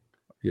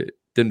 It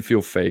didn't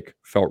feel fake,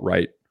 felt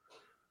right.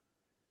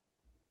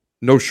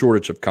 No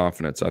shortage of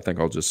confidence. I think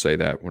I'll just say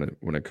that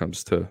when it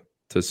comes to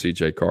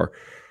CJ Carr.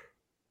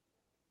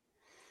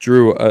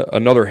 Drew,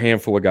 another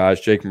handful of guys,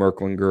 Jake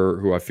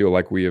Merklinger, who I feel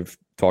like we have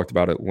talked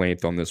about at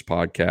length on this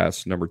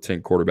podcast, number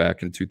 10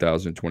 quarterback in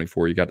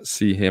 2024. You got to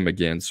see him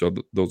again. So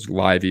those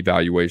live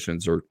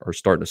evaluations are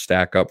starting to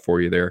stack up for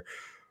you there.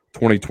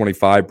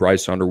 2025,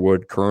 Bryce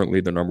Underwood,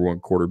 currently the number one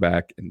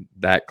quarterback in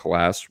that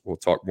class. We'll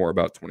talk more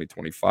about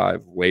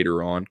 2025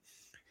 later on.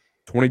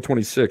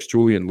 2026,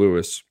 Julian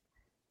Lewis.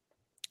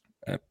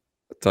 I'll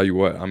tell you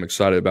what, I'm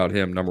excited about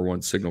him. Number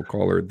one signal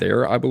caller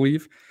there, I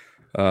believe.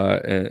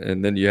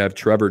 And then you have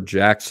Trevor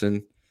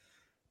Jackson,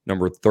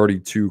 number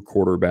 32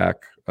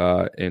 quarterback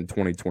in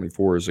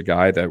 2024, is a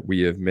guy that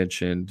we have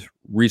mentioned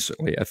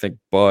recently. I think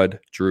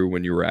Bud, Drew,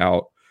 when you were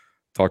out,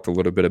 talked a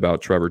little bit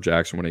about Trevor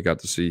Jackson when he got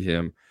to see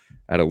him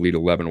at Elite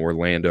 11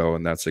 Orlando,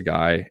 and that's a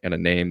guy and a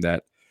name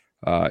that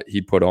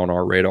he put on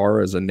our radar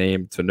as a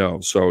name to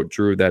know. So,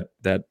 Drew, that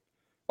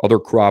other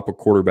crop of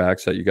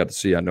quarterbacks that you got to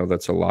see, I know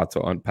that's a lot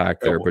to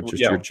unpack there, but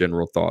just your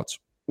general thoughts.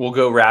 We'll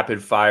go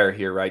rapid fire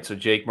here, right? So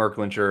Jake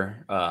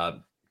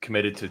Merklinger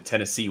committed to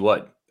Tennessee,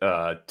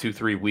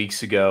 2-3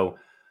 weeks ago.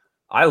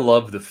 I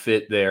love the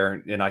fit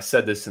there. And I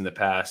said this in the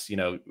past,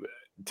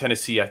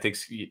 Tennessee, I think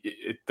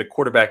the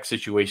quarterback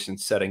situation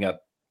setting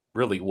up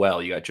really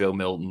well. You got Joe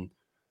Milton,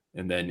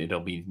 and then it'll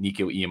be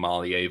Nico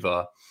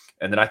Iamaleava.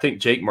 And then I think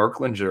Jake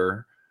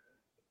Merklinger,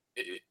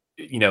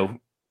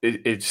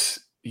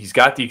 he's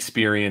got the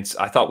experience.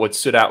 I thought what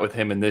stood out with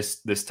him in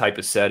this type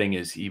of setting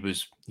is he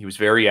was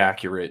very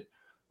accurate.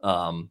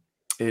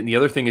 And the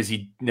other thing is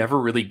he never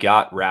really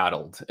got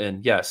rattled.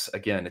 And yes,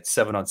 again, it's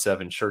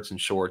 7-on-7 shirts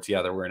and shorts.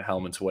 Yeah, they're wearing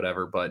helmets,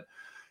 whatever. But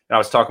I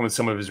was talking with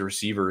some of his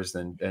receivers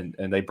and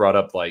they brought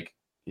up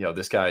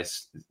this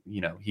guy's,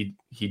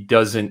 he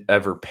doesn't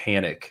ever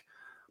panic,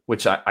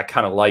 which I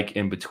kind of like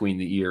in between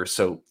the ears.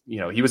 So,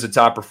 he was a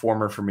top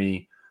performer for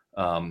me.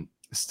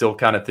 Still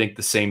kind of think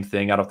the same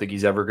thing. I don't think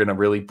he's ever going to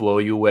really blow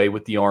you away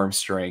with the arm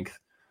strength.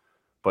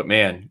 But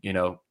man,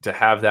 to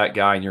have that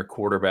guy in your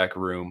quarterback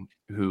room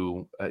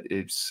who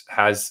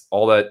has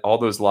all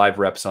those live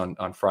reps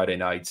on Friday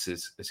nights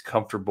is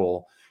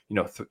comfortable,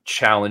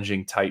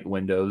 challenging tight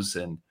windows,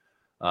 and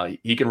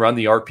he can run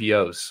the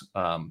RPOs.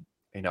 I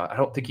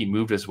don't think he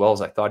moved as well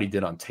as I thought he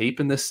did on tape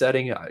in this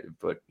setting.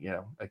 But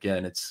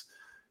again, it's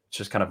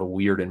just kind of a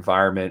weird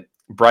environment.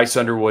 Bryce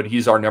Underwood,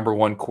 he's our number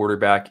one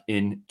quarterback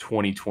in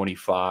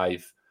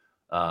 2025.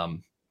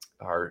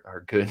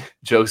 Our good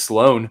Joe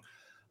Sloan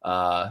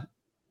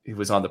he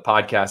was on the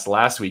podcast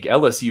last week.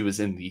 LSU was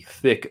in the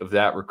thick of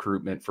that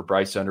recruitment for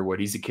Bryce Underwood.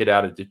 He's a kid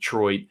out of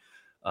Detroit,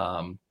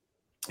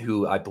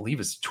 who I believe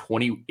is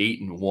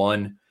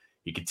 28-1.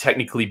 He could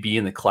technically be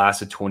in the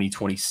class of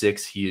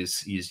 2026. He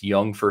is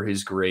young for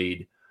his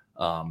grade.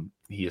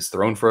 He has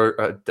thrown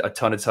for a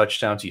ton of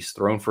touchdowns. He's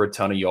thrown for a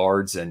ton of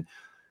yards. And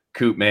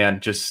Coop,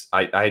 man, just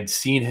I had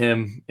seen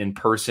him in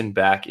person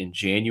back in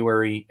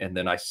January, and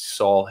then I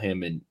saw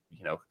him in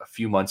a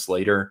few months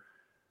later.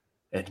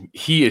 And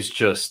he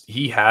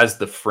has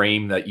the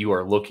frame that you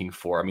are looking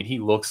for. I mean, he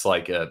looks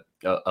like a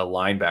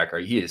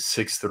linebacker. He is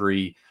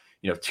 6'3",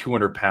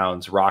 200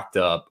 pounds, rocked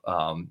up.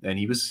 And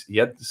he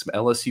had some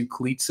LSU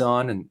cleats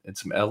on and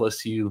some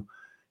LSU,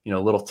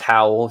 little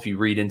towel. If you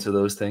read into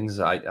those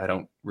things, I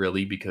don't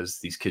really, because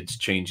these kids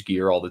change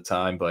gear all the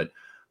time. But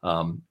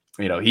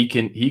he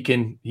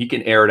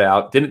can air it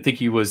out. Didn't think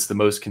he was the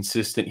most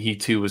consistent. He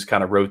too was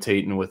kind of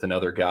rotating with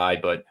another guy,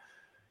 but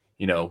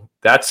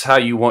that's how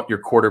you want your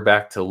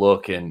quarterback to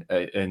look. And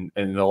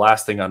the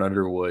last thing on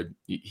Underwood,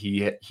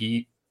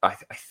 I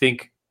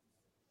think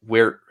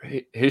where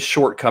his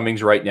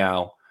shortcomings right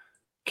now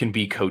can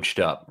be coached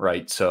up,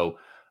 right? So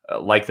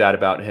like that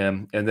about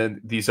him. And then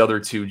these other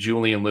two,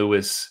 Julian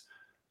Lewis,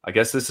 I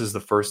guess this is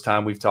the first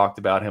time we've talked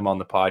about him on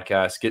the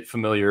podcast. Get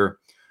familiar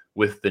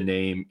with the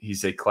name.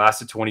 He's a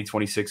class of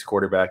 2026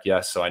 quarterback.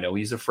 Yes. So I know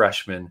he's a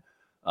freshman.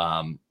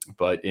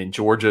 But in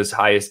Georgia's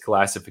highest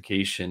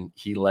classification,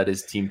 he led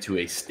his team to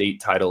a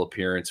state title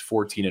appearance,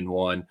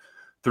 14-1,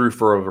 threw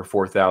for over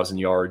 4,000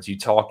 yards. You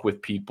talk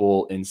with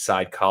people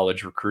inside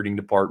college recruiting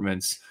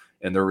departments,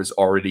 and there was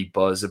already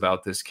buzz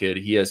about this kid.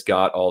 He has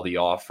got all the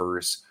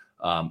offers.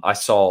 I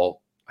saw,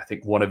 I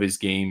think, one of his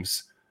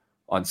games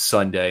on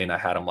Sunday, and I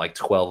had him like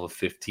 12 of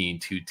 15,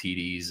 2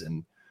 TDs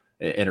and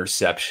an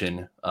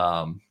interception.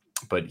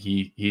 But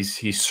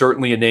he's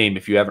certainly a name.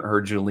 If you haven't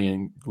heard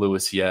Julian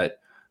Lewis yet,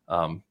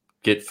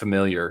 get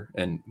familiar.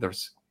 And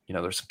there's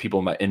some people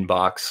in my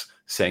inbox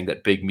saying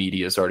that big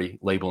media is already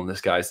labeling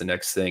this guy as the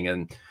next thing.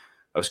 And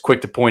I was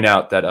quick to point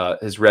out that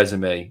his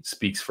resume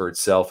speaks for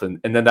itself. And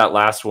then that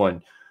last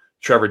one,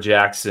 Trevor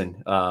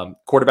Jackson,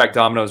 quarterback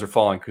dominoes are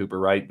falling, Cooper,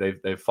 right?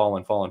 They've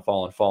fallen.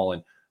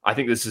 I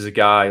think this is a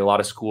guy a lot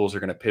of schools are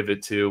going to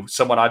pivot to.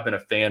 Someone I've been a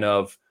fan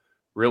of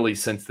really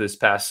since this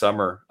past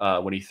summer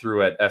when he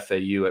threw at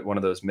FAU at one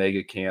of those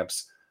mega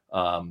camps.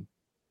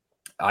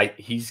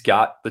 He's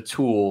got the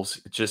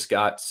tools, just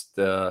got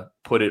to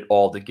put it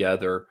all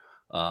together,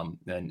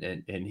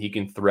 and he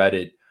can thread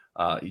it.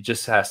 He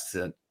just has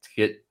to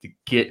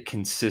get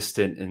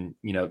consistent.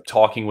 And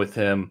talking with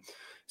him,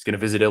 he's going to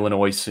visit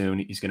Illinois soon.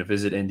 He's going to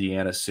visit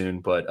Indiana soon.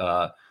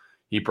 But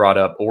he brought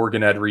up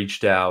Oregon had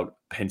reached out,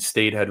 Penn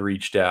State had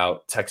reached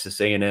out,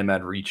 Texas A&M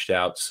had reached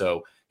out.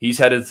 So he's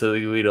headed to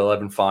the Elite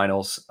 11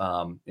 finals,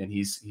 and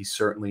he's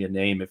certainly a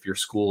name if your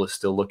school is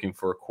still looking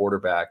for a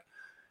quarterback.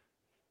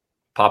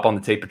 Pop on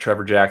the tape of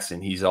Trevor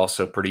Jackson. He's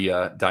also pretty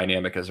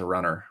dynamic as a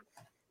runner.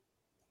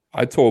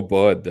 I told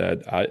Bud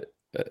that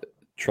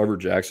Trevor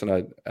Jackson,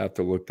 I have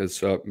to look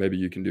this up. Maybe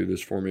you can do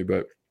this for me,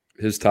 but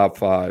his top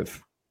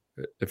 5,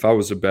 if I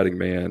was a betting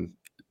man,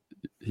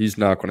 he's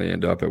not going to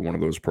end up at one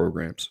of those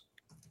programs.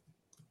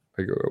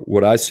 Like,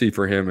 what I see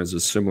for him is a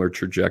similar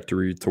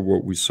trajectory to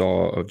what we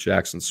saw of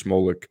Jackson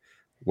Smolik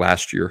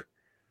last year,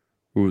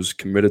 who was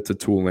committed to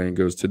Tulane,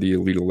 goes to the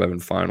Elite 11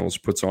 finals,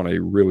 puts on a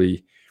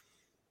really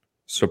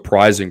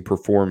surprising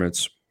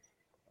performance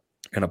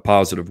in a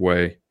positive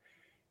way.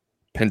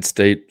 Penn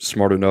State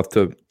smart enough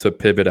to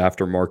pivot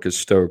after Marcus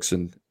Stokes,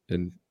 and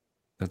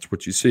that's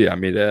what you see. I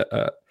mean,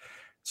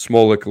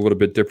 Smolik, a little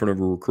bit different of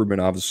a recruitment,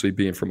 obviously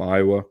being from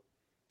Iowa.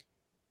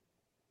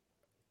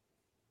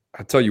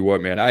 I tell you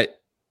what, man,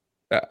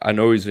 I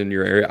know he's in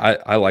your area.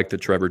 I like the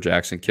Trevor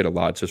Jackson kid a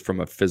lot, just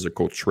from a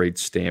physical trait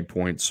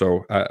standpoint.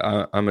 So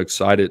I'm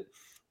excited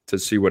to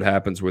see what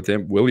happens with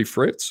him. Willie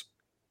Fritz,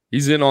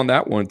 he's in on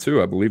that one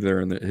too. I believe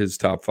they're in his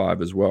top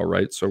 5 as well,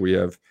 right? So we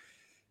have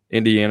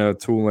Indiana,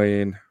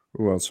 Tulane.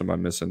 Who else am I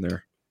missing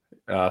there?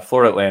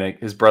 Florida Atlantic.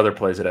 His brother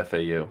plays at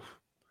FAU.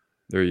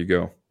 There you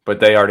go. But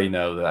they already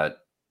know that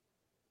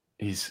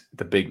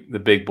the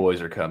big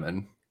boys are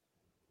coming.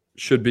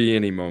 Should be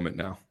any moment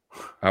now,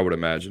 I would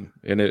imagine.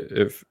 And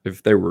if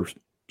they were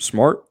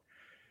smart,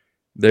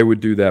 they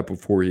would do that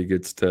before he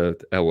gets to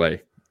LA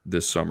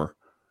this summer.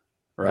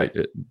 Right.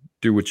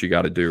 Do what you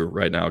got to do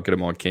right now. Get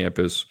him on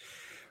campus.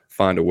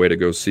 Find a way to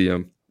go see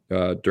him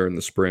during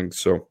the spring.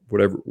 So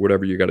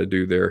whatever you got to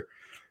do there.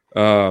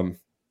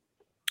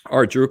 All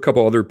right, Drew, a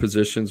couple other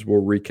positions.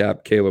 We'll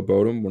recap. Caleb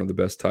Odom, one of the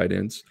best tight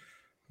ends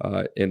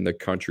in the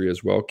country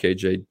as well.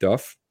 KJ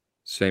Duff,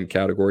 same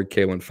category.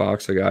 Kalen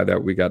Fox, a guy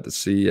that we got to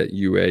see at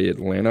UA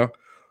Atlanta.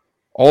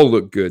 All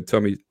look good.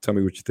 Tell me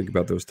what you think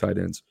about those tight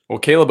ends. Well,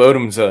 Caleb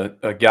Odom's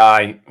a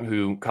guy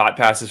who caught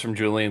passes from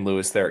Julian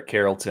Lewis there at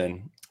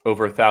Carrollton,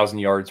 over 1,000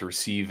 yards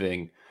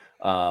receiving.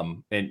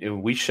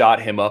 And we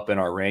shot him up in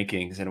our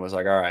rankings, and it was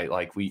like, all right,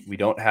 like we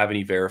don't have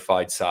any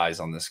verified size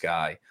on this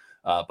guy.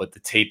 But the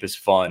tape is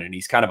fun, and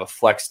he's kind of a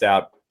flexed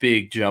out,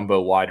 big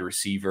jumbo wide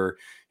receiver.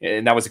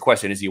 And that was the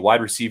question: is he a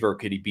wide receiver, or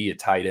could he be a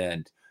tight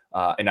end?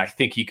 And I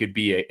think he could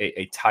be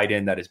a tight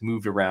end that is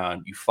moved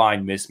around. You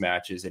find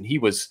mismatches, and he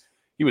was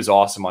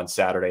awesome on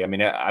Saturday. I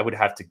mean, I would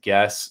have to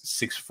guess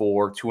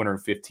 6'4",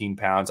 215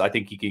 pounds. I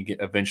think he can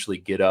eventually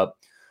get up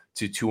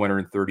to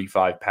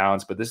 235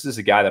 pounds. But this is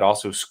a guy that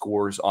also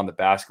scores on the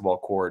basketball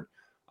court.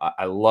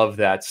 I love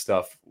that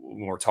stuff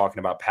when we're talking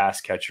about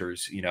pass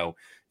catchers. You know,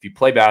 if you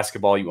play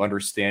basketball, you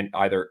understand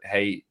either,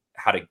 hey,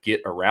 how to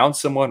get around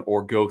someone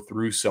or go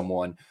through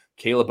someone.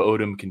 Caleb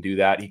Odom can do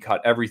that. He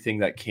caught everything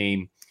that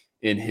came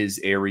in his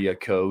area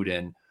code,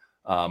 and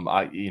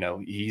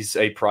he's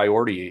a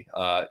priority.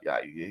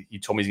 He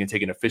told me he's going to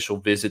take an official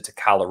visit to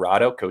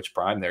Colorado. Coach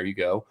Prime, there you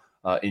go.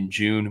 In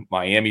June,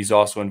 Miami's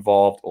also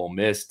involved. Ole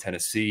Miss,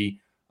 Tennessee,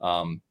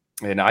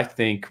 and I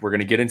think we're going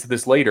to get into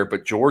this later.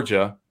 But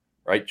Georgia,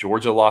 right?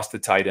 Georgia lost the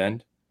tight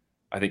end.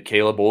 I think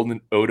Caleb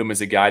Odom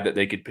is a guy that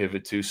they could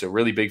pivot to. So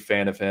really big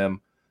fan of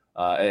him.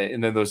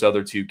 And then those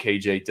other two,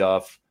 KJ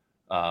Duff.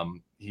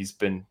 He's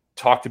been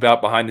talked about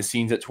behind the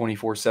scenes at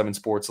 24/7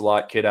 Sports a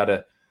lot. Kid out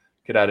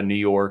of New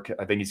York.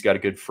 I think he's got a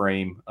good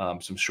frame,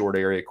 some short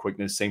area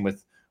quickness. Same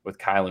with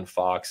Kylan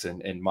Fox,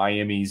 and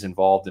Miami's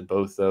involved in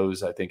both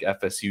those. I think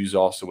FSU's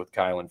also with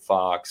Kylan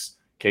Fox,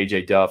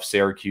 KJ Duff,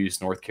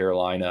 Syracuse, North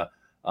Carolina.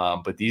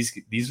 But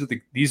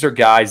these are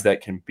guys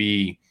that can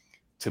be,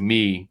 to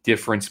me,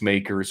 difference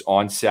makers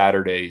on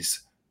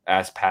Saturdays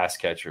as pass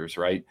catchers,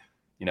 right?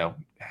 You know,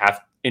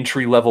 have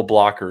entry level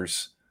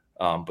blockers.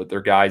 But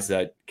they're guys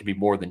that can be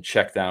more than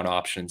check down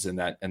options in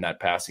that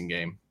passing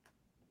game.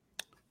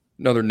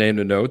 Another name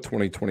to know,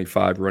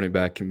 2025 running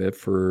back commit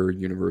for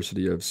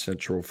University of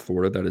Central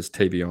Florida. That is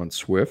Tavion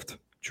Swift.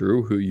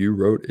 Drew, who you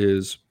wrote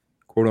is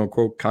quote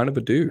unquote kind of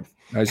a dude.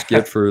 Nice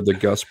get for the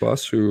Gus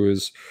Bus, who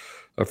is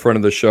a friend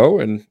of the show.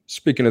 And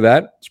speaking of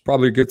that, it's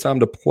probably a good time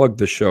to plug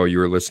the show.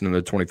 You are listening to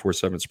the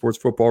 24/7 Sports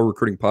Football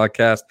Recruiting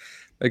Podcast.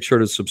 Make sure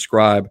to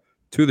subscribe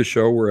to the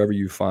show wherever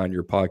you find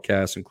your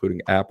podcasts,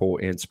 including Apple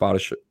and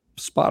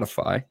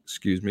Spotify,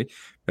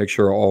 Make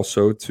sure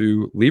also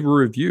to leave a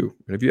review.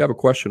 And if you have a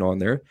question on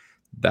there,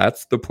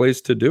 that's the place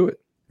to do it.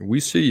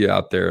 We see you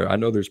out there. I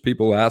know there's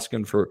people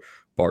asking for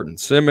Barton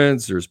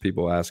Simmons. There's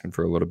people asking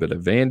for a little bit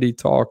of Vandy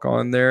talk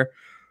on there.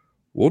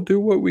 We'll do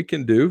what we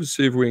can do.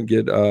 See if we can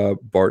get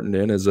Barton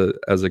in as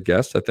a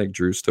guest. I think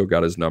Drew's still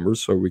got his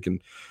numbers, so we can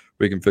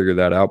figure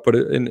that out. But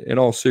in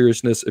all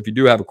seriousness, if you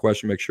do have a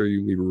question, make sure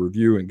you leave a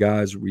review. And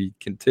guys, we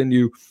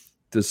continue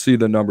to see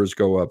the numbers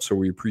go up, so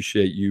we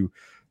appreciate you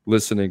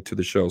listening to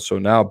the show. So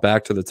now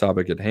back to the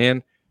topic at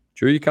hand.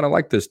 Drew, you kind of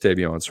like this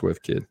Tavion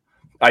Swift kid.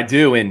 I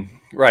do. And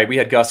right, we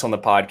had Gus on the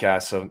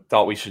podcast, so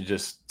thought we should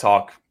just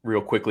talk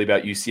real quickly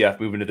about UCF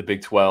moving to the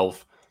Big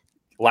 12.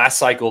 Last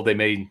cycle, they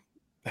made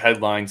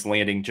headlines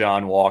landing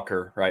John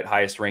Walker, right?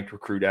 Highest ranked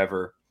recruit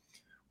ever.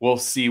 We'll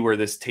see where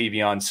this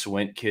Tavion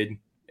Swift kid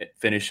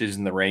finishes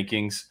in the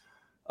rankings.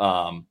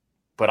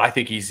 But I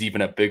think he's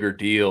even a bigger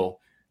deal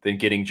than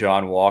getting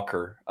John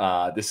Walker.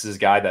 This is a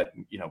guy that,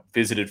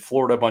 visited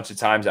Florida a bunch of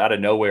times out of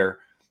nowhere,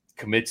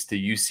 commits to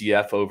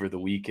UCF over the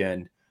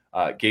weekend.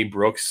 Gabe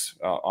Brooks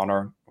on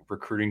our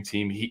recruiting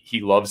team,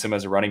 he loves him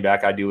as a running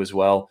back. I do as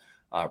well.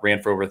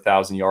 Ran for over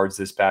 1,000 yards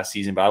this past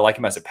season, but I like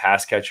him as a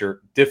pass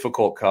catcher,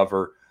 difficult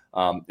cover.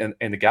 And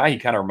the guy he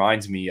kind of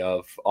reminds me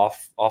of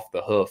off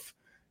the hoof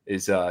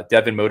is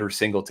Devin Motor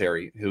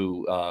Singletary,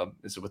 who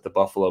is with the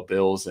Buffalo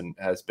Bills and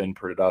has been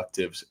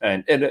productive.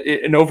 And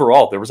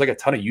overall, there was like a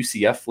ton of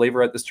UCF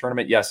flavor at this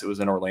tournament. Yes, it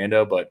was in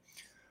Orlando, but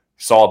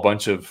saw a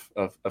bunch of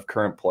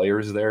current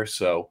players there.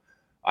 So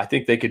I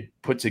think they could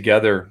put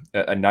together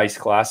a nice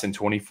class in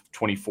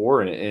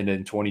 2024 and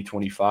in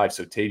 2025.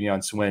 So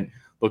Tavion Swift,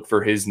 look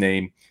for his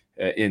name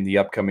in the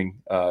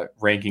upcoming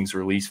rankings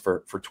release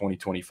for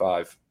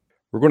 2025.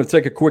 We're going to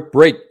take a quick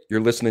break.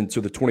 You're listening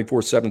to the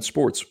 24/7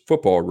 Sports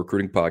Football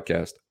Recruiting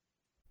Podcast.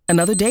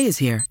 Another day is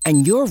here,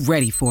 and you're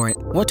ready for it.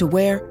 What to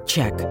wear?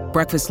 Check.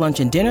 Breakfast, lunch,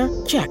 and dinner?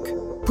 Check.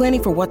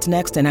 Planning for what's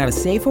next and how to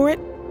save for it?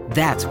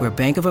 That's where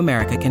Bank of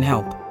America can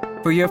help.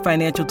 For your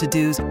financial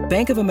to-dos,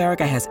 Bank of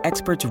America has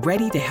experts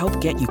ready to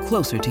help get you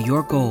closer to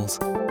your goals.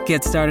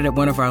 Get started at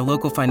one of our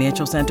local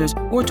financial centers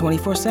or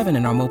 24/7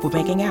 in our mobile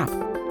banking app.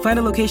 Find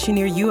a location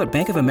near you at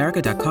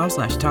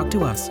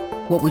bankofamerica.com/talktous.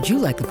 What would you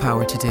like the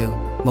power to do?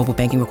 Mobile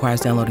banking requires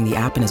downloading the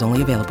app and is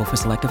only available for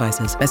select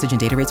devices. Message and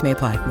data rates may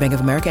apply. Bank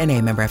of America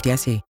N.A., member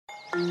FDIC.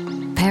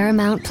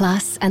 Paramount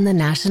Plus and the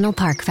National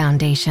Park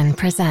Foundation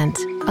present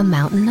A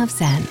Mountain of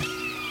Zen.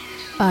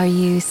 Are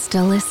you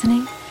still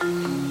listening?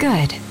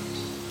 Good.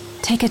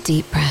 Take a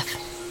deep breath.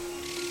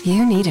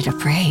 You needed a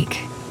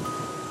break.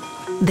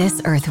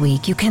 This Earth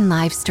Week, you can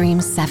live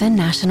stream 7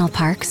 national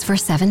parks for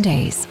 7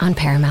 days on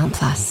Paramount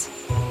Plus.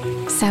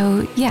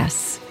 So,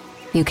 yes,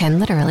 you can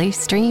literally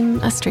stream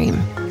a stream.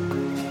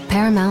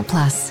 Paramount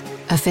Plus,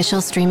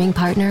 official streaming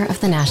partner of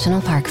the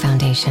National Park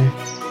Foundation.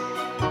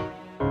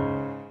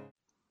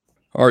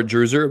 All right,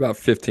 Drew, there are about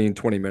 15,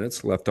 20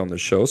 minutes left on the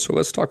show. So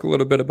let's talk a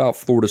little bit about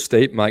Florida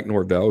State. Mike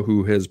Norvell,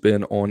 who has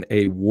been on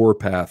a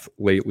warpath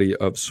lately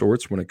of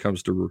sorts when it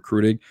comes to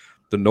recruiting.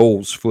 The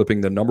Noles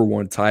flipping the number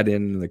 1 tight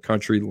end in the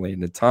country,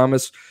 Landon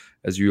Thomas,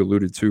 as you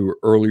alluded to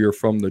earlier,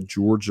 from the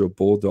Georgia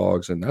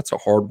Bulldogs. And that's a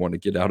hard one to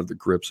get out of the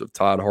grips of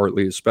Todd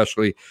Hartley,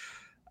 especially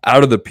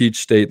out of the Peach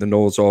State. The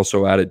Noles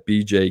also added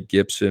BJ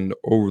Gibson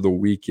over the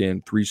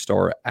weekend,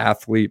 3-star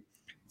athlete.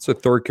 It's a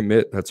third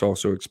commit that's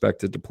also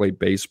expected to play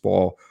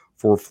baseball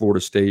for Florida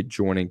State,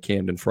 joining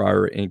Camden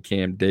Fryer and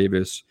Cam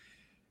Davis.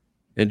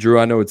 And Drew,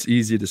 I know it's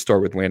easy to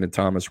start with Landon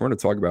Thomas. We're going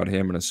to talk about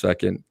him in a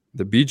second.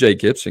 The BJ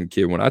Gibson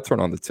kid, when I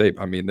turn on the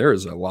tape, I mean, there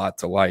is a lot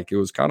to like. It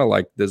was kind of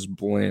like this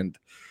blend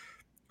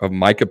of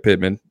Micah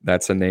Pittman.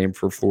 That's a name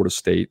for Florida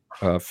State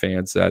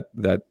fans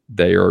that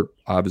they are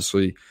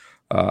obviously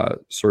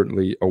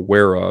certainly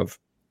aware of.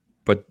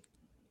 But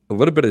a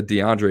little bit of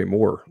DeAndre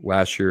Moore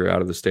last year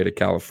out of the state of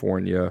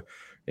California,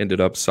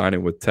 ended up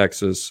signing with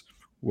Texas,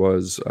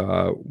 was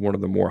one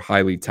of the more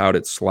highly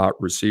touted slot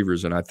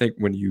receivers. And I think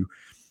when you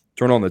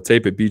turn on the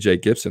tape at BJ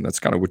Gibson, that's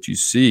kind of what you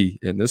see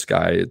in this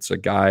guy. It's a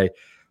guy,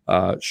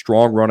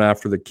 strong run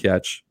after the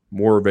catch,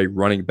 more of a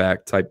running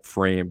back type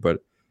frame. But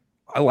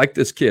I like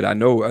this kid. I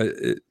know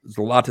there's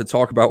a lot to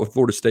talk about with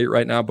Florida State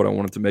right now, but I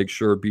wanted to make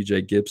sure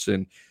BJ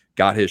Gibson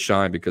got his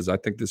shine because I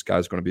think this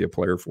guy's going to be a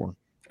player for him.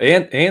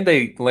 And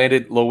they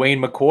landed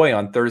LaWayne McCoy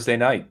on Thursday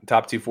night,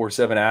 top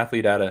 247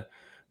 athlete out of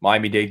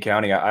Miami-Dade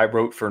County. I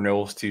wrote for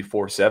Noles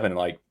 247.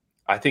 Like,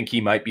 I think he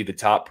might be the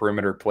top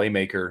perimeter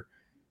playmaker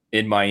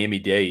in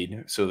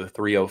Miami-Dade. So the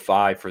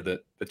 305 for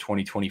the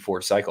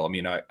 2024 cycle. I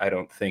mean, I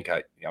don't think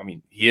I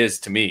mean, he is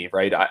to me,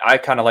 right? I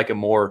kind of like him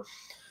more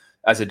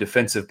as a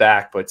defensive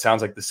back, but it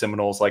sounds like the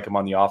Seminoles like him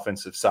on the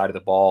offensive side of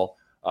the ball.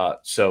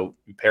 So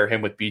you pair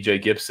him with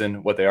BJ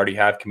Gibson, what they already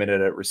have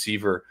committed at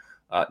receiver.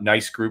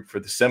 Nice group for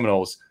the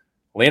Seminoles.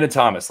 Landon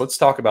Thomas, let's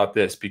talk about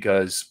this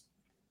because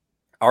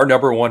our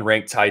number one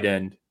ranked tight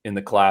end in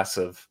the class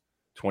of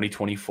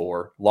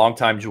 2024,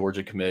 longtime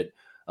Georgia commit,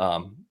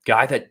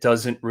 guy that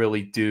doesn't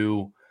really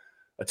do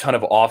a ton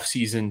of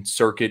off-season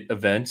circuit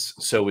events.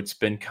 So it's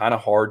been kind of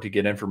hard to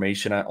get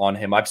information on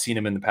him. I've seen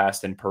him in the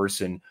past in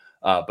person,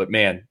 but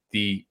man,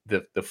 the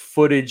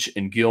footage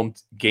and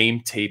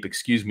game tape,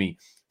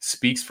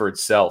 speaks for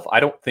itself. I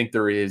don't think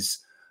there is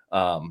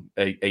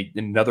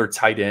another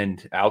tight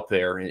end out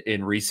there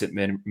in recent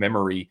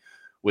memory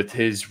with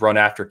his run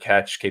after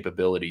catch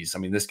capabilities. I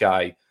mean, this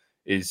guy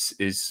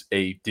is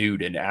a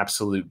dude, an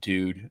absolute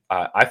dude.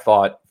 I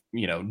thought,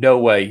 no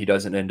way he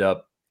doesn't end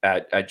up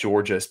at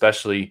Georgia,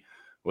 especially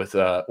with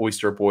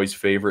Oyster Boy's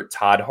favorite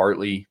Todd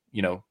Hartley,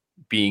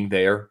 being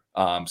there.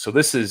 So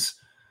this is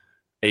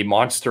a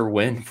monster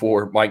win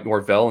for Mike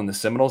Norvell and the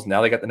Seminoles.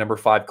 Now they got the number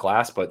 5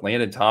 class, but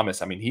Landon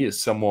Thomas, I mean, he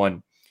is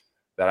someone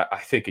that I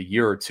think a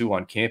year or two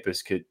on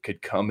campus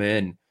could come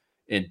in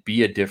and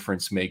be a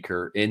difference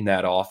maker in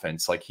that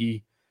offense. Like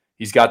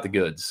he's got the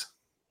goods.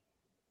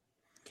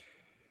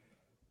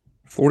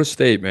 Florida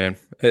State, man.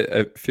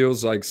 It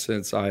feels like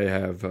since I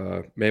have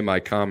made my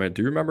comment,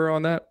 do you remember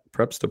on that?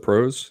 Preps to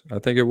Pros, I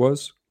think it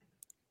was.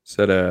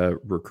 Said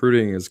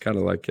recruiting is kind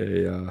of like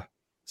a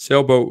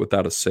sailboat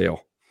without a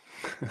sail.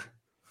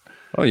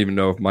 I don't even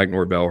know if Mike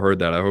Norvell heard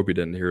that. I hope he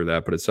didn't hear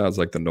that, but it sounds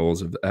like the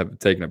Noles have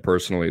taken it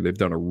personally. They've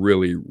done a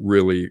really,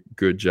 really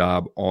good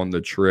job on the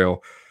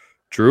trail.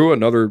 Drew,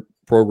 another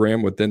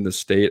program within the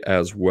state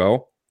as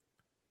well.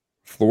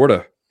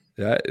 Florida,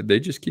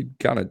 they just keep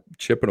kind of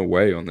chipping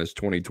away on this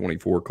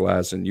 2024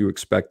 class, and you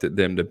expected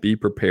them to be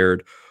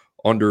prepared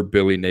under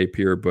Billy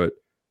Napier. But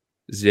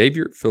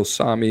Xavier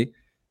Filsami,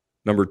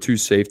 number 2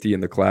 safety in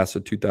the class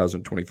of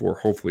 2024.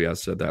 Hopefully I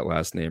said that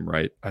last name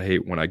right. I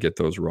hate when I get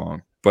those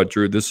wrong. But,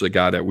 Drew, this is a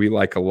guy that we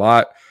like a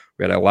lot.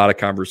 We had a lot of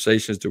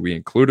conversations. Do we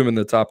include him in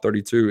the top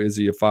 32? Is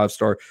he a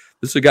 5-star?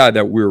 This is a guy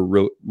that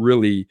we're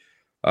really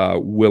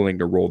willing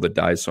to roll the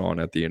dice on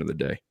at the end of the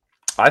day.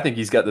 I think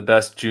he's got the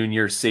best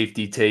junior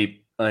safety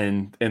tape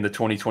in the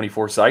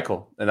 2024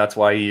 cycle, and that's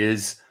why he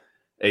is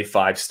a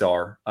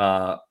 5-star.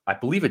 I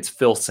believe it's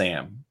Phil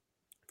Sam.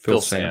 Phil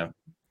Sam.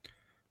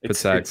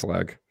 It's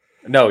flag.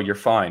 No, you're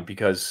fine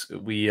because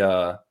we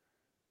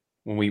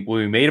when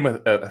we made him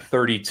a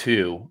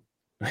 32,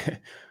 I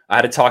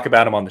had to talk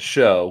about him on the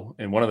show,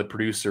 and one of the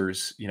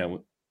producers,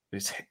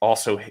 is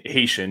also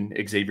Haitian.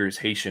 Xavier is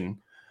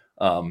Haitian,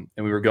 and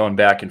we were going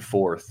back and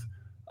forth.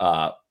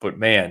 But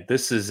man,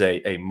 this is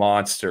a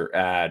monster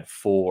ad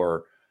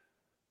for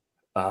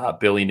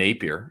Billy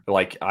Napier.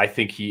 Like, I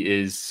think he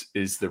is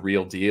the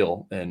real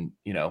deal. And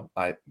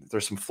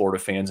there's some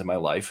Florida fans in my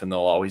life, and they'll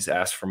always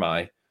ask for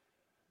my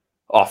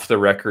off the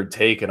record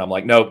take, and I'm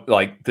like, no,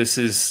 like this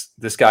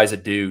guy's a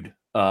dude.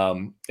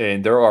 And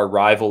there are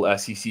rival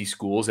SEC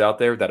schools out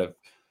there that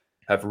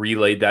have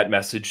relayed that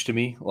message to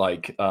me.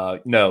 Like,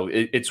 no,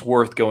 it's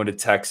worth going to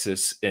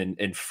Texas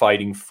and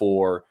fighting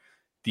for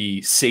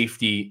the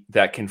safety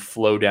that can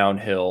flow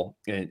downhill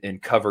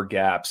and cover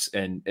gaps.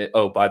 And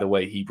oh, by the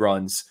way, he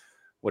runs,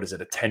 a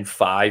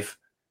 10.5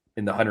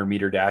 in the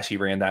 100-meter dash. He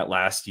ran that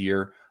last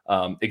year.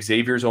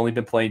 Xavier's only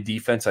been playing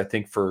defense, I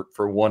think, for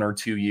 1 or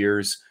 2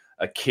 years.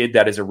 A kid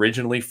that is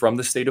originally from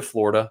the state of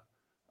Florida,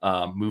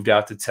 moved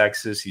out to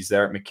Texas. He's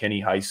there at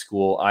McKinney High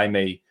School. I'm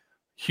a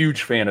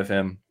huge fan of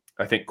him.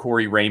 I think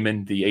Corey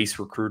Raymond, the ace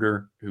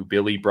recruiter who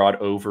Billy brought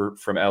over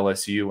from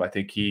LSU, I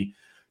think he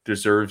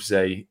deserves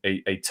a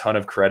ton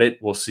of credit.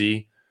 We'll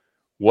see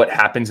what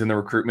happens in the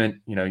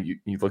recruitment. You know,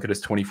 you look at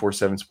his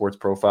 24/7 sports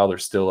profile,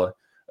 there's still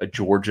a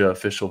Georgia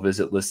official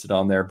visit listed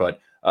on there, but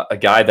a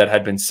guy that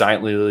had been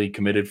silently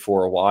committed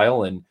for a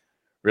while. And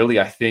really,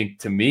 I think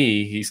to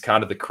me, he's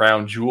kind of the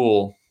crown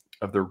jewel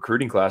of the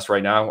recruiting class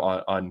right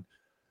now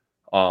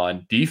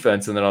on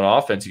defense. And then on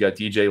offense, you got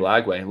DJ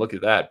Lagway. And look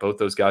at that. Both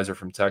those guys are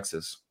from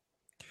Texas.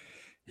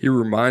 He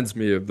reminds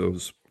me of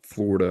those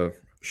Florida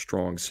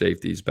strong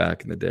safeties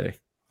back in the day.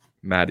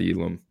 Matt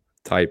Elam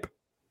type,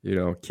 you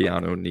know,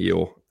 Keanu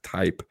Neal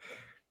type,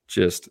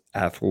 just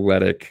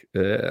athletic,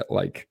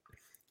 like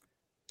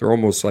they're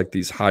almost like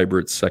these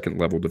hybrid second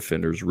level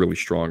defenders, really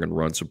strong in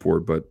run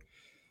support, but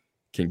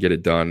can get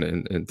it done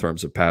in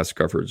terms of pass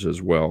coverage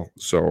as well.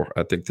 So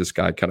I think this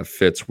guy kind of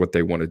fits what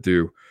they want to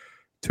do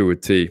to a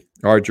T.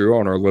 All right, Drew,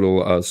 on our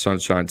little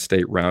Sunshine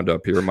State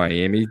roundup here,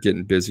 Miami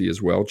getting busy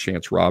as well.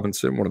 Chance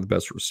Robinson, one of the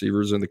best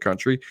receivers in the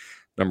country,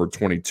 number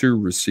 22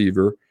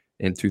 receiver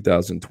in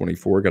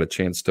 2024. Got a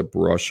chance to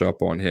brush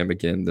up on him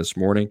again this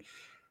morning.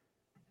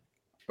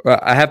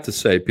 I have to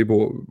say,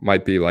 people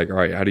might be like, all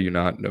right, how do you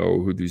not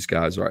know who these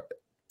guys are?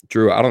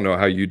 Drew, I don't know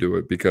how you do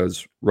it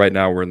because right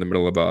now we're in the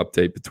middle of an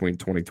update between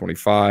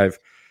 2025.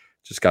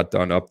 Just got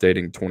done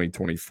updating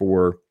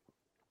 2024.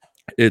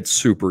 It's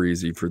super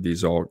easy for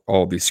these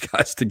all these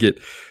guys to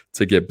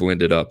get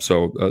blended up.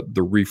 So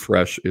the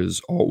refresh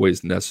is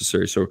always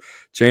necessary. So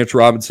Chance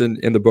Robinson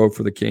in the boat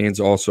for the Canes.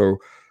 Also,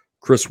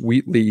 Chris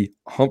Wheatley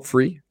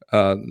Humphrey,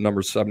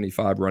 number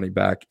 75 running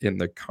back in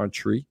the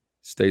country,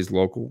 stays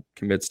local,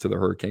 commits to the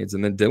Hurricanes.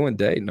 And then Dylan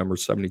Day, number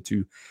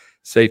 72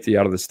 safety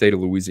out of the state of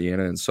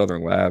Louisiana and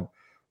Southern Lab.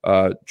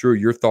 Drew,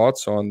 your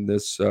thoughts on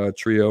this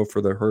trio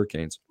for the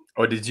Hurricanes?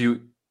 Oh,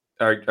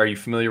 are you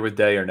familiar with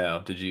Day or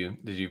no? Did you?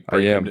 I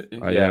am.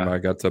 I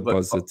got to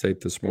buzz the tape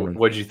this morning.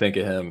 What did you think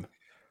of him?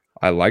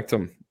 I liked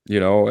him.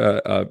 You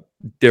know,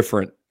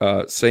 different,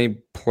 same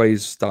play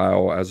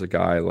style as a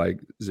guy like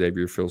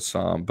Xavier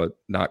Filsaime, but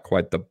not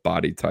quite the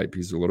body type.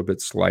 He's a little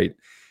bit slight.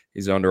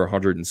 He's under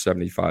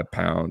 175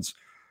 pounds.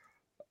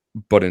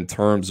 But in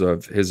terms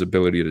of his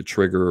ability to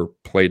trigger,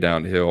 play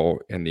downhill,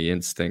 and the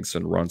instincts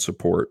and run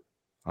support,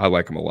 I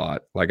like him a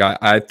lot. Like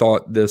I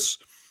thought this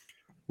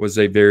was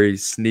a very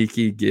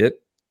sneaky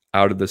get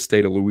out of the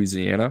state of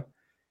Louisiana.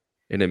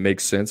 And it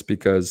makes sense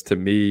because to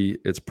me,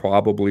 it's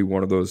probably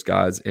one of those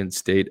guys in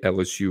state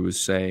LSU is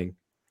saying,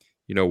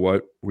 you know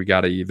what, we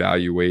got to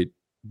evaluate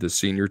the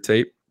senior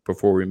tape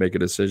before we make a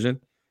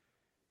decision.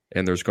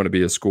 And there's going to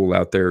be a school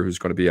out there who's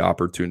going to be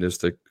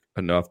opportunistic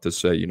enough to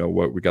say, you know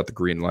what, we got the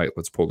green light,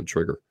 let's pull the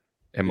trigger.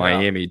 And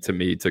Miami, to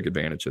me, took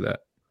advantage of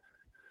that.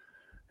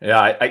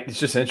 Yeah, it's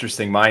just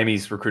interesting.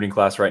 Miami's recruiting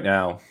class right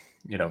now,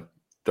 you know,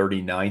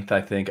 39th,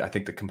 I think. I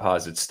think the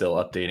composite's still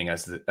updating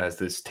as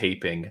this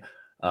taping.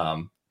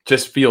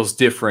 Just feels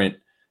different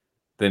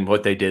than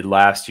what they did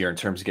last year in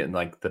terms of getting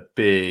like the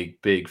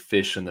big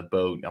fish in the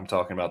boat. I'm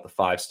talking about the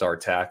 5-star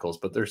tackles,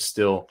 but there's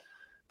still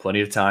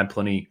plenty of time,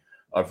 plenty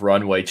of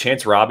runway.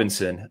 Chance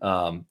Robinson,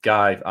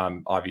 guy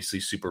I'm obviously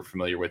super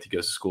familiar with. He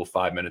goes to school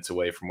 5 minutes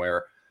away from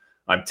where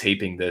I'm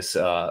taping this.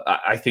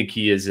 I think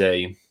he's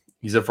a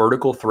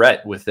vertical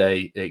threat with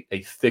a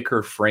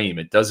thicker frame.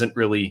 It doesn't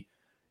really,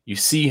 you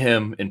see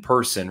him in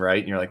person, right?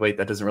 And you're like, wait,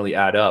 that doesn't really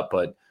add up.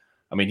 But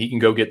I mean, he can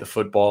go get the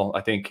football.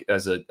 I think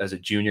as a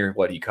junior,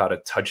 he caught a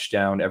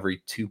touchdown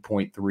every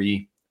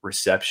 2.3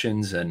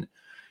 receptions. And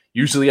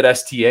usually at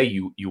STA,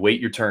 you wait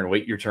your turn,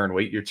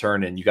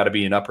 and you got to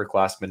be an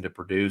upperclassman to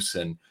produce.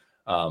 And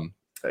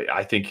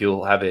I think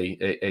he'll have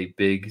a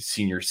big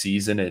senior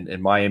season.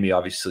 And Miami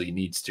obviously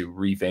needs to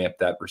revamp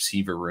that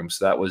receiver room.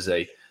 So that was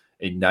a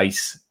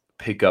nice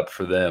pickup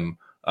for them,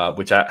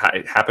 which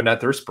happened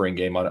at their spring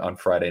game on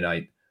Friday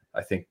night,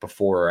 I think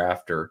before or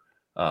after.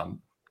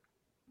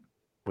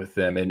 With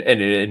them.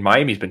 And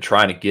Miami's been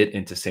trying to get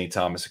into St.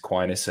 Thomas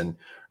Aquinas. And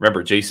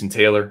remember, Jason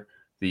Taylor,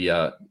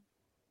 the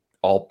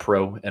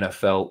all-pro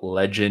NFL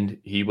legend,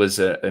 he was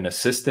an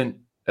assistant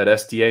at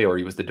STA, or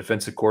he was the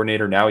defensive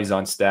coordinator. Now he's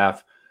on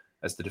staff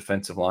as the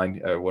defensive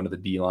line, one of the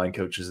D-line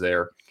coaches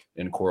there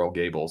in Coral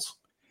Gables.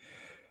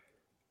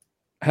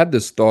 I had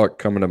this thought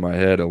coming to my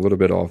head, a little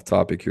bit off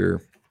topic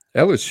here.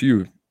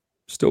 LSU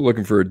still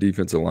looking for a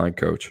defensive line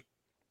coach.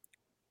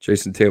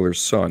 Jason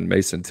Taylor's son,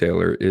 Mason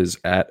Taylor, is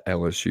at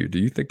LSU. Do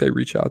you think they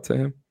reach out to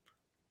him?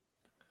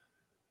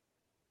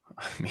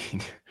 I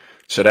mean,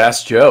 should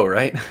ask Joe,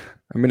 right?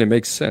 I mean, it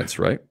makes sense,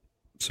 right?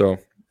 So,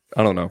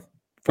 I don't know.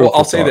 Well,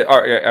 I'll say that.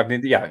 I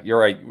mean, yeah, you're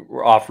right.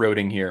 We're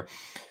off-roading here.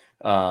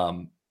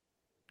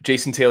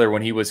 Jason Taylor,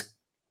 when he was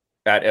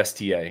at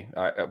STA,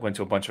 I went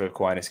to a bunch of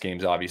Aquinas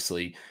games,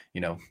 obviously,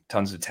 you know,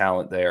 tons of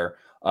talent there.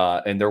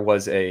 And there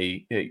was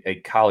a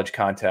college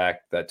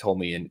contact that told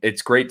me, and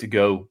it's great to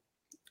go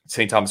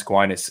St. Thomas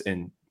Aquinas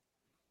in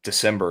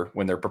December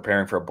when they're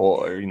preparing for a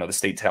bowl, or, you know, the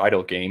state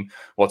title game.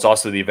 Well, it's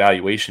also the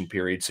evaluation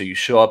period. So you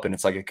show up and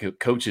it's like a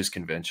coaches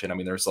convention. I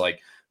mean, there's like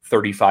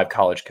 35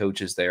 college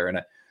coaches there.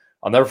 And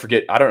I'll never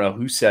forget. I don't know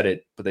who said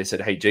it, but they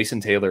said, "Hey, Jason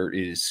Taylor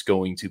is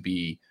going to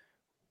be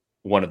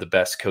one of the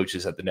best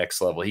coaches at the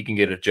next level. He can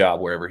get a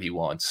job wherever he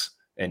wants."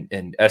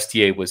 And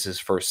STA was his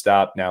first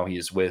stop. Now he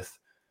is with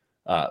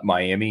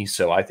Miami.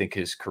 So I think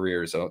his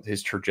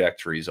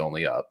trajectory is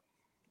only up.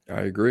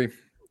 I agree.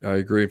 All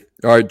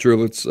right, Drew,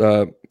 let's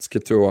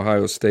get to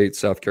Ohio State,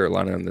 South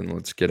Carolina, and then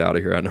let's get out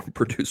of here. I know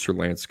producer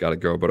Lance got to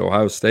go, but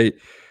Ohio State,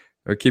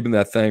 they're keeping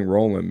that thing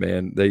rolling,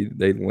 man.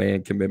 They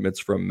land commitments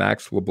from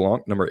Max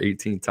LeBlanc, number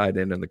 18 tight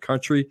end in the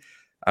country,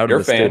 out of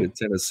the state of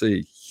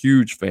Tennessee.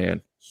 Huge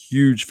fan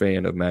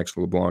of Max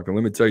LeBlanc. And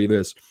let me tell you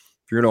this,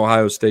 if you're an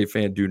Ohio State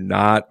fan, do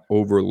not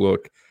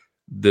overlook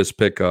this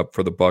pickup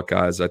for the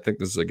Buckeyes. I think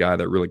this is a guy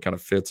that really kind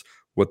of fits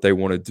what they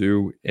want to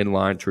do,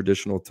 inline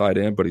traditional tight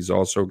end, but he's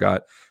also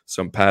got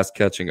some pass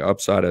catching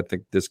upside. I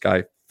think this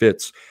guy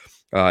fits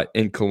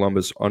in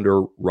Columbus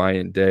under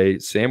Ryan Day.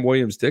 Sam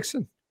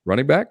Williams-Dixon,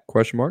 running back,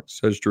 question mark,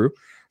 says Drew.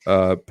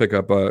 Pick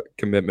up a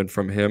commitment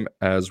from him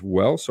as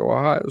well. So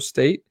Ohio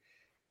State,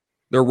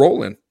 they're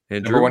rolling.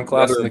 And Number Drew, one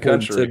class in the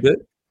country.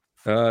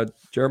 Tidbit,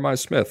 Jeremiah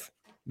Smith,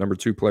 number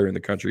 2 player in the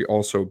country,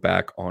 also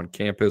back on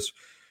campus,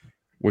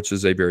 which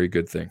is a very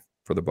good thing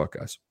for the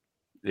Buckeyes.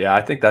 Yeah,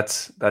 I think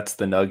that's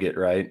the nugget,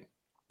 right?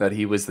 That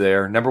he was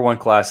there. Number 1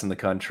 class in the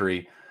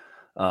country.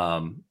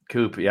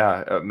 Coop,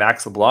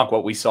 Max LeBlanc,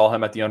 what we saw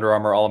him at the Under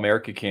Armour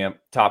All-America camp,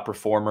 top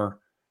performer,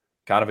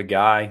 kind of a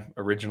guy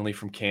originally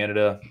from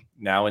Canada,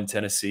 now in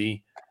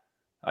Tennessee.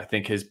 I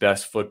think his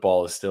best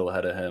football is still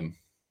ahead of him.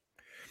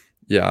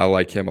 Yeah, I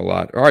like him a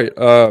lot. All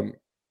right,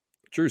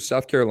 Drew,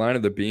 South Carolina,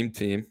 the Beam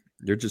team,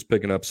 you're just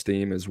picking up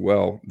steam as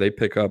well. They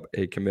pick up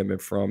a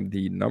commitment from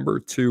the number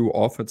 2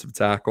 offensive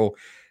tackle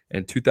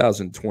in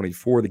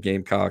 2024. The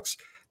Gamecocks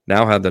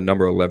now have the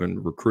number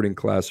 11 recruiting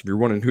class. If you're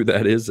wondering who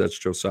that is, that's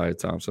Josiah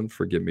Thompson.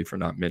 Forgive me for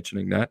not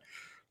mentioning that.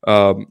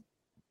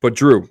 But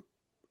Drew,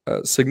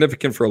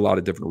 significant for a lot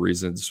of different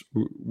reasons.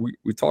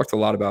 We talked a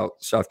lot about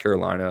South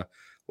Carolina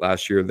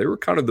last year. They were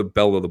kind of the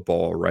belle of the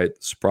ball, right?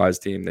 The surprise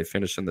team. They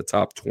finished in the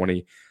top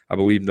 20, I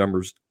believe,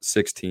 numbers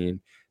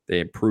 16. They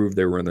improved.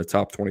 They were in the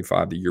top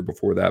 25 the year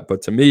before that.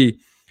 But to me,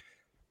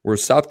 where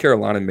South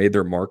Carolina made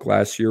their mark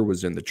last year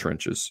was in the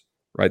trenches,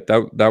 right?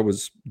 That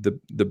was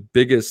the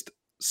biggest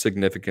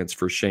significance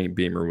for Shane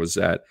Beamer, was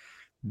that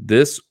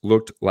this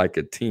looked like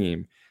a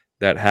team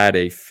that had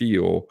a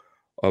feel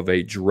of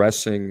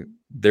addressing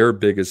their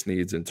biggest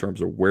needs in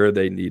terms of where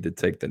they need to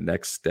take the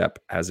next step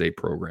as a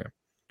program.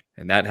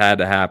 And that had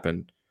to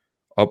happen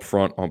up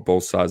front on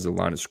both sides of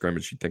the line of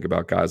scrimmage. You think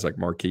about guys like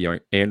Marquis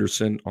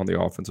Anderson on the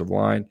offensive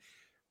line.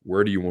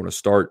 Where do you want to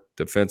start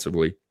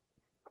defensively,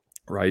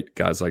 right?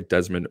 Guys like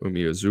Desmond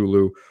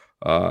Umeozulu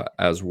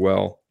as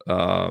well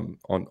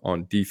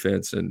on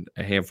defense, and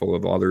a handful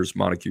of others,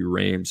 Montague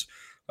Rames.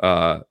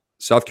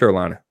 South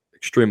Carolina,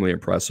 extremely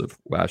impressive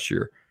last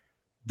year.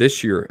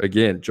 This year,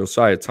 again,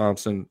 Josiah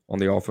Thompson on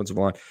the offensive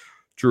line.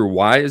 Drew,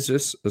 why is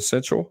this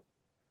essential?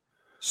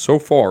 So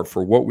far,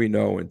 for what we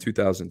know in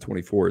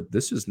 2024,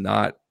 this is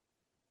not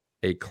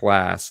a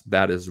class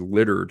that is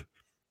littered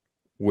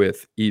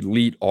with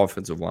elite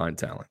offensive line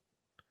talent.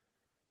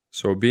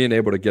 So being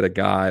able to get a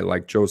guy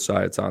like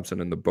Josiah Thompson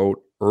in the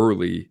boat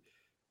early,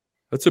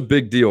 that's a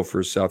big deal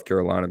for South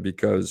Carolina,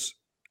 because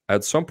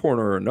at some point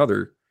or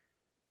another,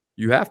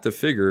 you have to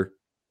figure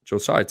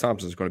Josiah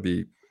Thompson is going to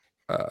be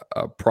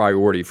a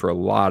priority for a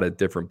lot of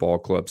different ball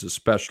clubs,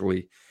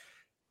 especially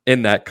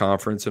in that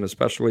conference, and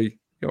especially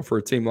for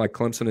a team like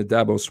Clemson and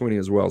Dabo Swinney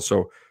as well.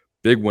 So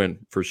big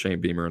win for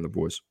Shane Beamer and the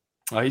boys.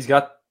 He's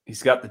got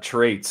the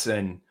traits,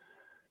 and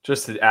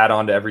just to add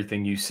on to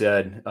everything you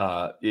said,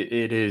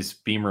 it is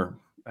Beamer.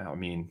 I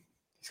mean,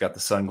 he's got the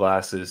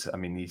sunglasses. I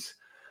mean,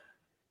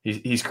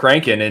 he's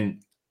cranking,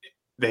 and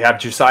they have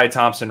Josiah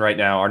Thompson right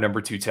now, our number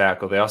 2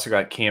 tackle. They also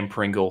got Cam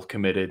Pringle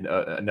committed,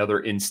 another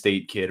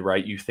in-state kid,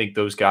 right? You think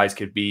those guys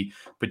could be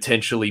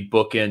potentially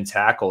bookend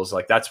tackles.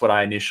 Like, that's what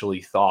I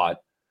initially thought,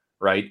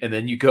 right? And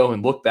then you go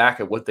and look back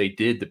at what they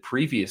did the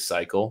previous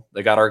cycle.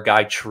 They got our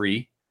guy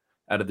Tree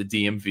out of the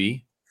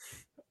DMV.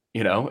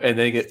 And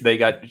they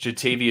got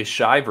Jatavius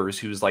Shivers,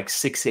 who's like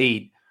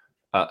 6'8",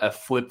 a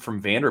flip from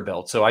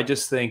Vanderbilt. So I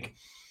just think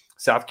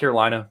South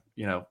Carolina,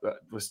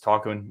 was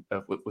talking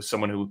with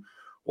someone who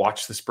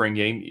watched the spring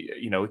game.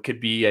 It could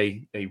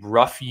be a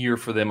rough year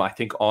for them, I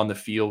think, on the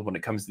field when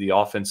it comes to the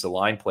offensive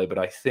line play. But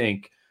I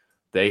think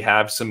they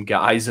have some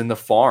guys in the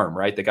farm,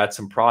 right? They got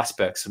some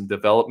prospects, some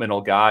developmental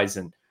guys.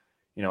 And,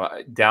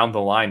 down the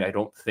line, I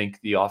don't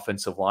think the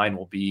offensive line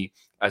will be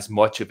as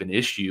much of an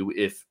issue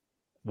if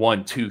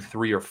 1, 2,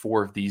 3, or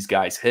 4 of these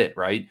guys hit,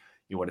 right?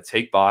 You want to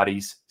take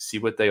bodies, see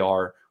what they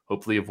are,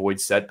 hopefully avoid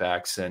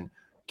setbacks, and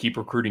keep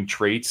recruiting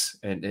traits.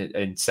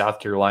 And South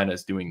Carolina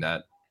is doing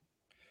that.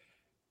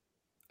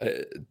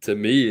 To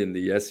me, in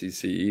the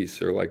SEC East,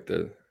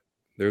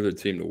 they're the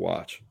team to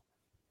watch.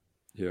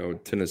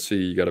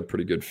 Tennessee, you got a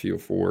pretty good feel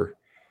for.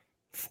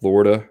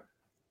 Florida,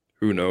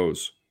 who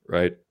knows,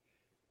 right?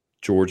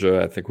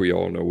 Georgia, I think we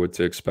all know what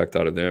to expect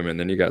out of them. And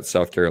then you got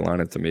South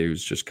Carolina, to me,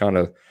 who's just kind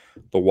of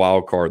the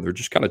wild card. They're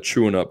just kind of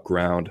chewing up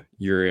ground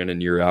year in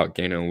and year out,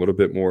 gaining a little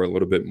bit more, a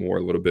little bit more,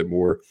 a little bit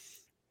more.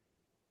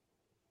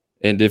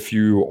 And if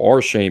you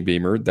are Shane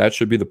Beamer, that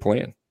should be the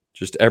plan.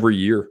 Just every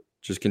year,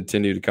 just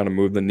continue to kind of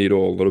move the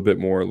needle a little bit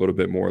more, a little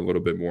bit more, a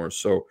little bit more.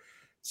 So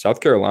South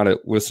Carolina,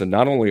 listen,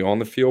 not only on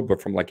the field,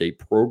 but from like a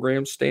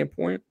program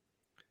standpoint,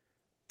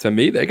 to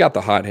me, they got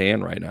the hot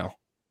hand right now.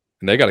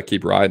 And they got to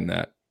keep riding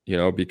that,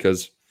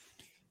 because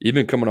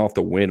even coming off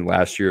the win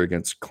last year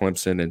against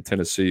Clemson and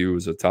Tennessee, who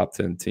was a top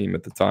 10 team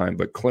at the time,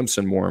 but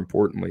Clemson, more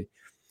importantly,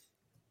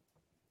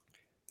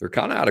 they're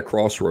kind of at a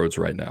crossroads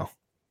right now,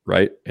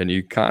 right? And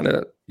you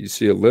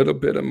see a little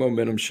bit of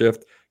momentum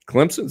shift.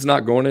 Clemson's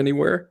not going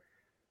anywhere,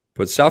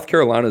 but South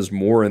Carolina is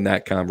more in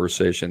that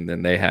conversation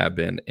than they have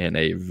been in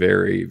a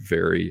very,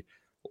 very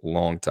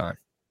long time.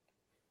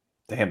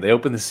 Damn, they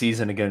opened the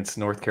season against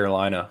North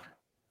Carolina.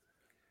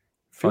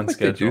 Fun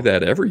schedule. They do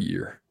that every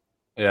year.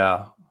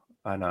 Yeah,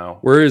 I know.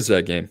 Where is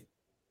that game?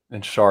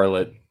 In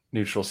Charlotte,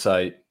 neutral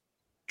site.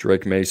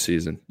 Drake May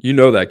season. You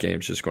know that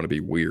game's just going to be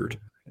weird.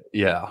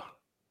 Yeah.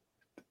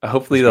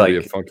 Hopefully, it's going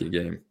to be a funky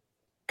game.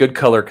 Good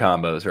color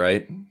combos,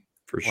 right?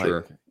 For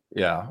sure.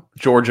 Yeah.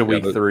 Georgia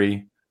week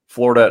 3,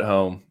 Florida at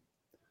home.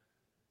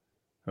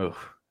 Oh,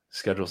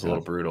 schedule's a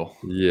little brutal.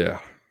 Yeah.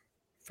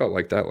 Felt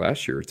like that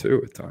last year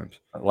too at times.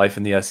 Life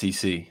in the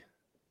SEC.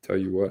 Tell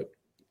you what.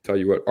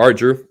 All right,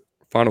 Drew.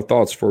 Final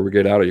thoughts before we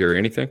get out of here.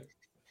 Anything?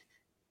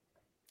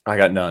 I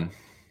got none.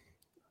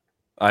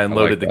 I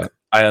unloaded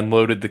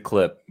the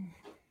clip.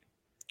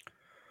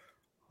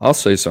 I'll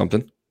say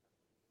something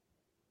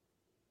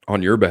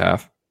on your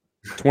behalf.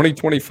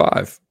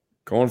 2025,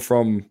 going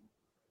from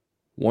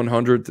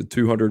 100 to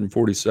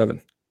 247.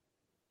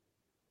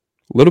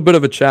 A little bit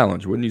of a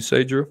challenge, wouldn't you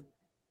say, Drew?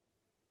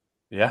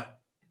 Yeah.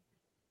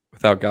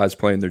 Without guys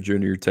playing their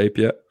junior tape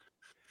yet.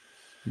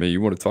 I mean, you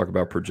want to talk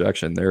about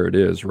projection. There it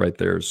is right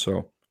there.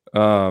 So,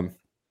 all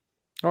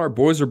right,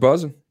 boys are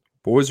buzzing.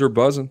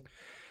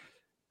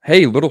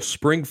 Hey, little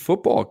spring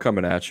football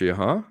coming at you,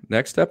 huh?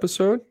 Next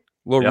episode,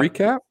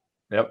 recap.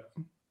 Yep.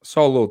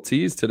 Saw a little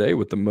tease today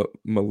with the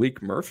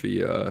Malik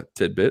Murphy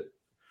tidbit.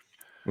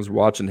 Was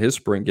watching his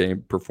spring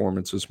game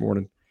performance this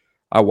morning.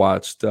 I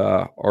watched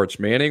Arch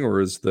Manning,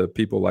 or as the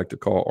people like to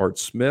call Art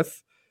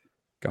Smith.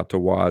 Got to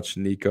watch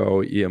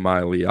Nico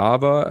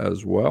Iamaleava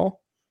as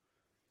well.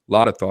 A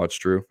lot of thoughts,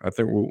 Drew. I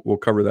think we'll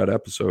cover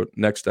that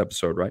next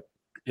episode, right?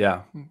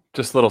 Yeah,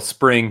 just little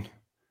spring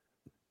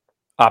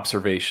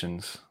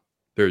observations.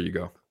 There you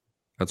go.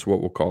 That's what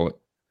we'll call it.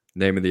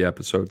 Name of the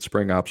episode,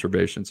 Spring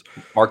Observations.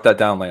 Mark that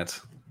down,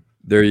 Lance.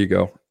 There you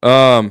go.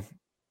 All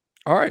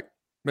right.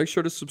 Make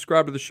sure to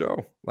subscribe to the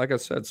show. Like I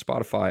said,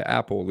 Spotify,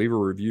 Apple, leave a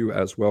review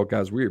as well.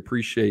 Guys, we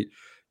appreciate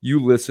you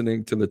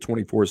listening to the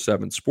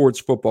 24/7 Sports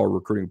Football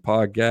Recruiting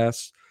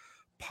Podcast.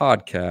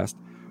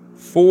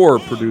 For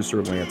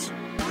producer Lance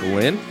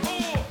Lynn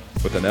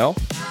with an L.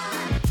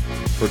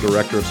 For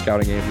Director of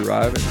Scouting Andrew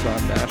Ivins,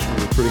 I'm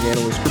National Recruiting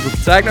Analyst Cooper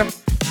Patagna.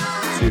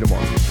 See you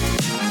tomorrow.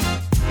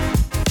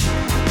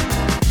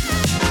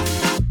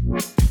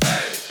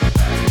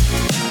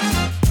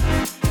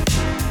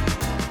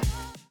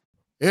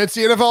 It's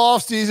the NFL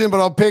offseason, but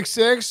on Pick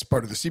 6,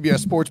 part of the CBS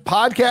Sports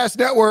Podcast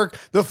Network,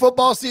 the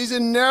football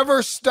season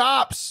never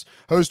stops.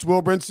 Host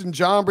Will Brinson,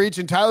 John Breach,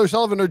 and Tyler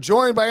Sullivan are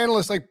joined by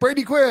analysts like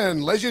Brady Quinn,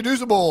 Lesia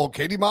Dusable,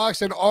 Katie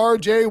Mox, and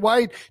R.J.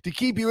 White to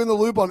keep you in the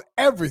loop on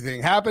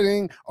everything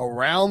happening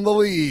around the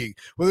league.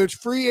 Whether it's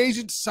free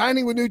agents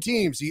signing with new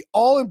teams, the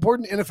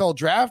all-important NFL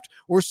draft,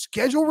 or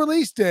schedule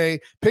release day,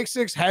 Pick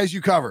 6 has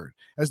you covered.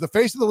 As the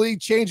face of the league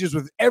changes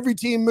with every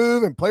team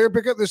move and player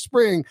pickup this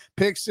spring,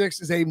 Pick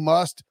 6 is a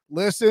must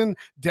listen.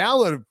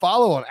 Download and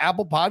follow on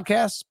Apple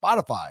Podcasts,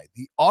 Spotify,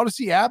 the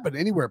Odyssey app, and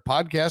anywhere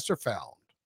podcasts are found.